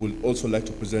 we'd also like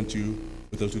to present you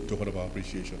with a little token of our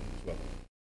appreciation as well.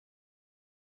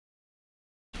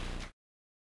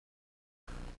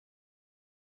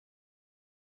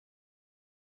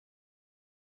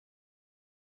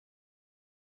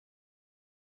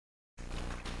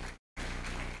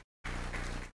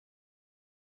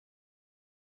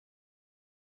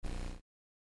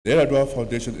 The Yar'Adua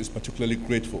Foundation is particularly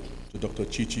grateful to Dr.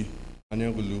 Chichi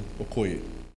Anyangulu Okoye,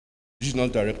 Regional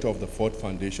Director of the Ford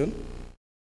Foundation,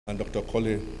 and Dr.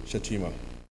 Kole Shetima,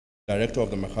 Director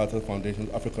of the MacArthur Foundation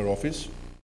Africa Office,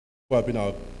 who have been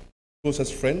our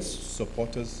closest friends,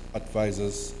 supporters,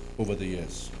 advisors over the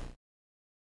years.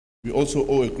 We also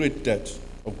owe a great debt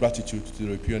of gratitude to the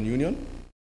European Union,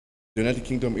 the United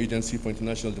Kingdom Agency for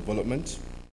International Development,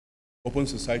 Open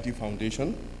Society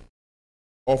Foundation,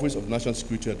 Office of the National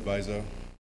Security Advisor,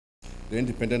 the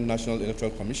Independent National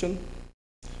Electoral Commission,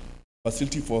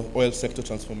 Facility for Oil Sector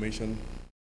Transformation,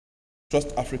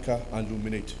 Trust Africa, and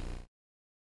Luminate,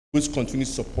 whose continued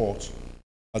support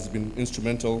has been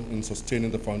instrumental in sustaining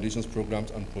the Foundation's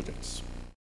programs and projects.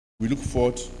 We look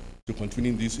forward to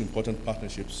continuing these important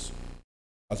partnerships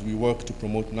as we work to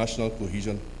promote national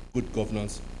cohesion, good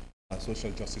governance, and social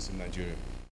justice in Nigeria.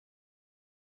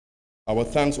 Our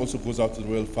thanks also goes out to the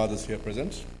royal fathers here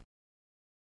present,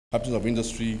 captains of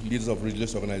industry, leaders of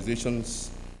religious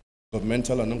organizations,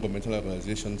 governmental and non-governmental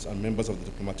organizations, and members of the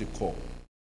diplomatic corps.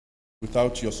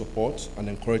 Without your support and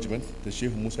encouragement, the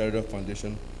Shehu Musa Yar'Adua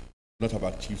Foundation would not have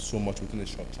achieved so much within a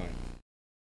short time.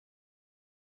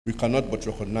 We cannot but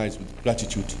recognize with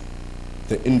gratitude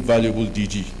the invaluable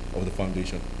DG of the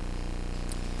foundation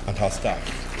and her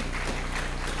staff.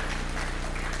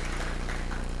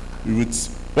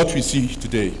 What we see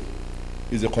today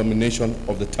is a culmination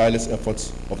of the tireless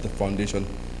efforts of the foundation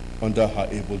under her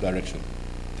able direction.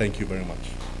 Thank you very much.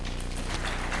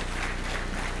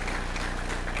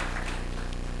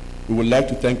 We would like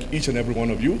to thank each and every one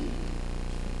of you,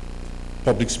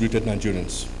 public-spirited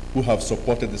Nigerians, who have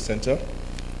supported the center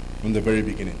from the very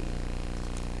beginning.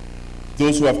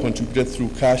 Those who have contributed through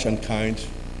cash and kind,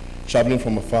 traveling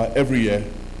from afar every year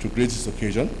to grace this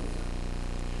occasion.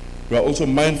 We are also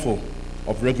mindful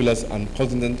of regulars and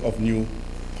contingent of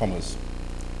newcomers.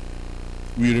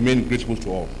 We remain grateful to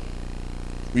all.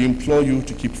 We implore you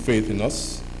to keep faith in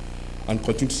us and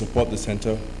continue to support the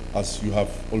center as you have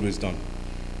always done.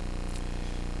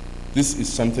 This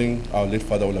is something our late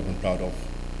father will have been proud of,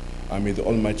 and may the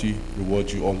Almighty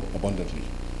reward you all abundantly.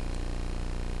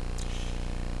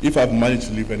 If I've managed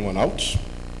to leave anyone out,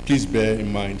 please bear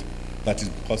in mind that is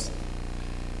because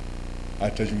I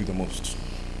treasure you the most.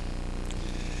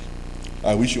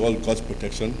 I wish you all God's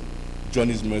protection, join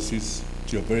His mercies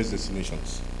to your various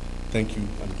destinations. Thank you,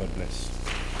 and God bless.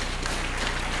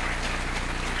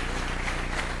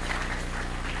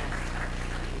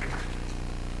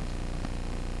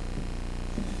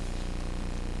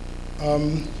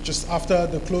 Just after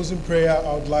the closing prayer,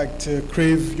 I would like to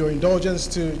crave your indulgence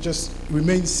to just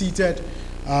remain seated.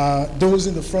 Those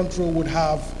in the front row would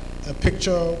have a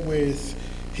picture with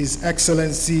His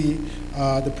Excellency,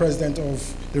 the President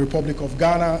of the Republic of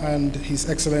Ghana, and His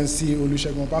Excellency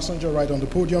Olusegun Obasanjo right on the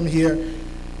podium here.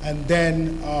 And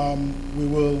then we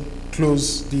will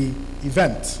close the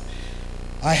event.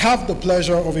 I have the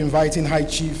pleasure of inviting High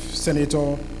Chief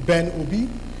Senator Ben Obi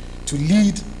to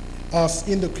lead us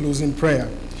in the closing prayer.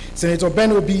 Senator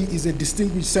Ben Obi is a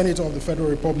distinguished senator of the Federal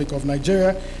Republic of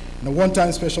Nigeria and a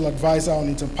one-time special advisor on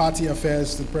inter-party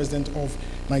affairs to the President of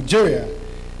Nigeria.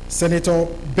 Senator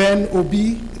Ben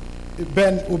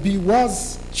Obi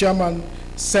was chairman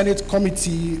Senate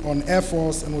Committee on Air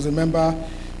Force and was a member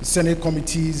of the Senate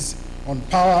Committees on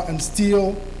Power and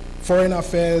Steel, Foreign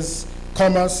Affairs,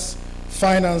 Commerce,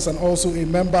 Finance, and also a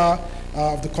member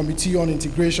of the Committee on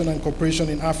Integration and Cooperation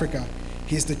in Africa.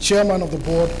 He is the chairman of the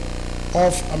board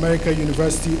of American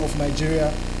University of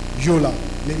Nigeria, Yola.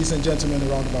 Ladies and gentlemen, a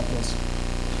round of applause.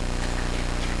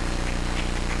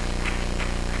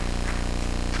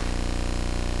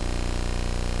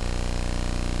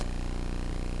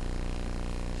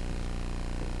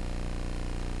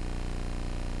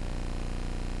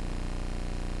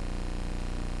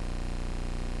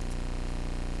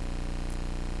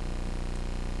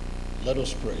 Let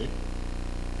us pray.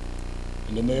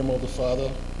 In the name of the Father,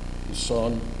 the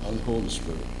Son, and the Holy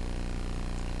Spirit.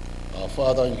 Our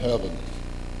Father in heaven,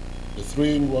 the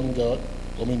three-in-one God,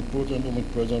 omnipotent,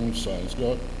 omnipresent, science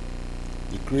God,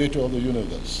 the creator of the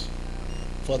universe.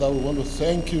 Father, we want to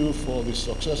thank you for the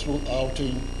successful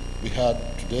outing we had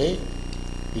today,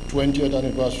 the 20th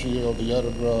anniversary of the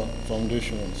Yar'Adua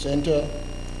Foundation and Center.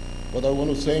 Father, I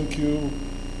want to thank you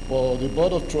for the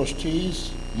Board of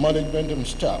Trustees, management, and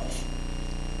staff.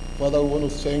 Father, we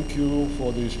want to thank you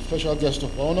for the special guest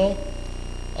of honor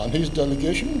and his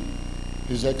delegation,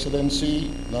 His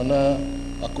Excellency Nana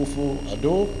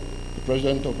Akufo-Addo, the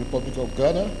President of the Republic of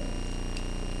Ghana.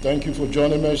 Thank you for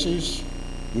joining mercies.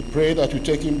 We pray that you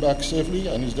take him back safely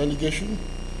and his delegation.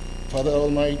 Father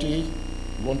Almighty,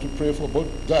 we want to pray for both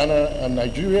Ghana and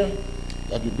Nigeria,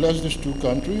 that you bless these two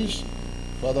countries.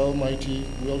 Father Almighty,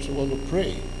 we also want to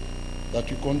pray that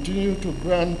you continue to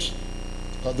grant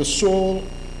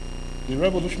the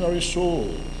revolutionary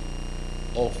soul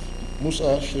of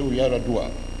Musa Shehu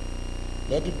Yar'Adua.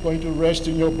 Let it going to rest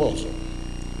in your bosom.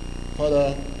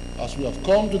 Father, as we have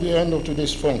come to the end of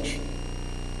today's function,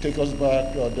 take us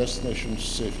back to our destination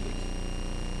safely.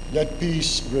 Let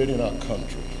peace reign in our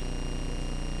country.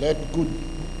 Let good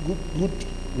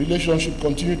relationship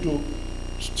continue to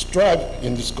strive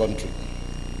in this country.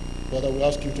 Father, we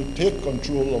ask you to take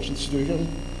control of the situation.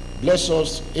 Bless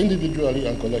us individually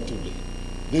and collectively.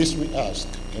 This we ask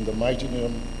in the mighty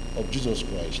name of Jesus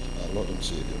Christ, our Lord and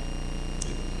Savior.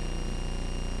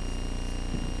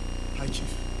 Hi,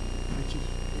 Chief.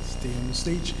 Stay on the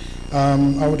stage.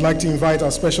 I would like to invite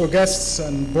our special guests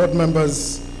and board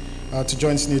members to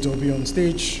join Senator Obi on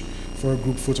stage for a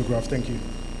group photograph. Thank you.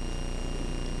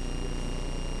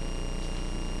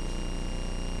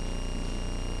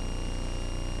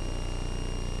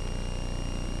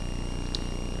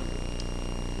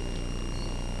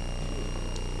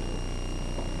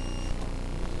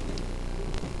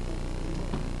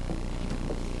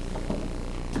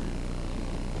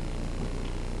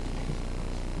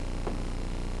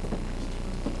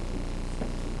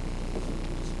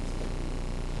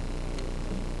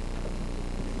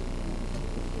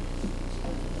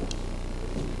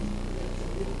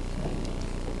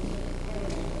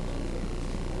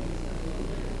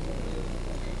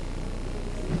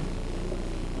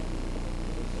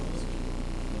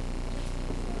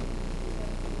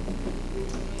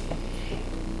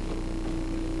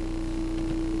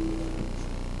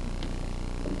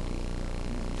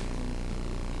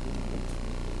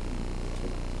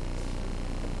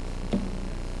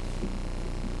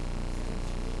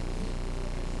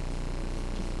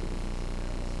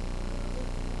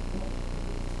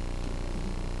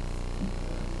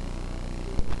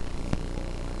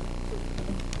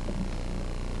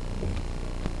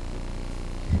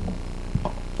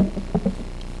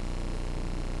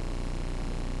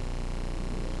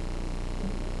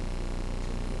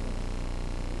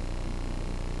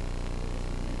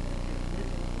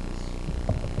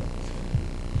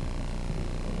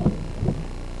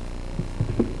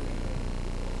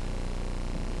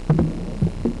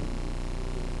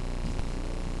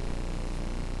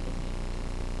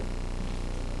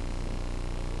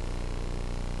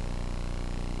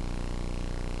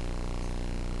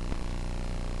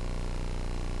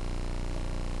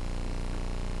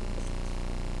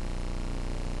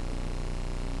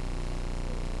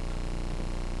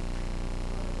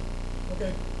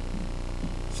 Okay.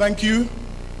 Thank you.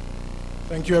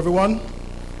 Thank you, everyone.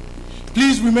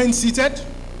 Please remain seated.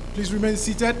 Please remain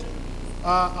seated.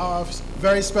 Our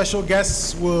very special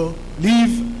guests will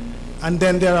leave, and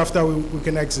then thereafter we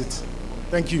can exit.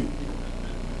 Thank you.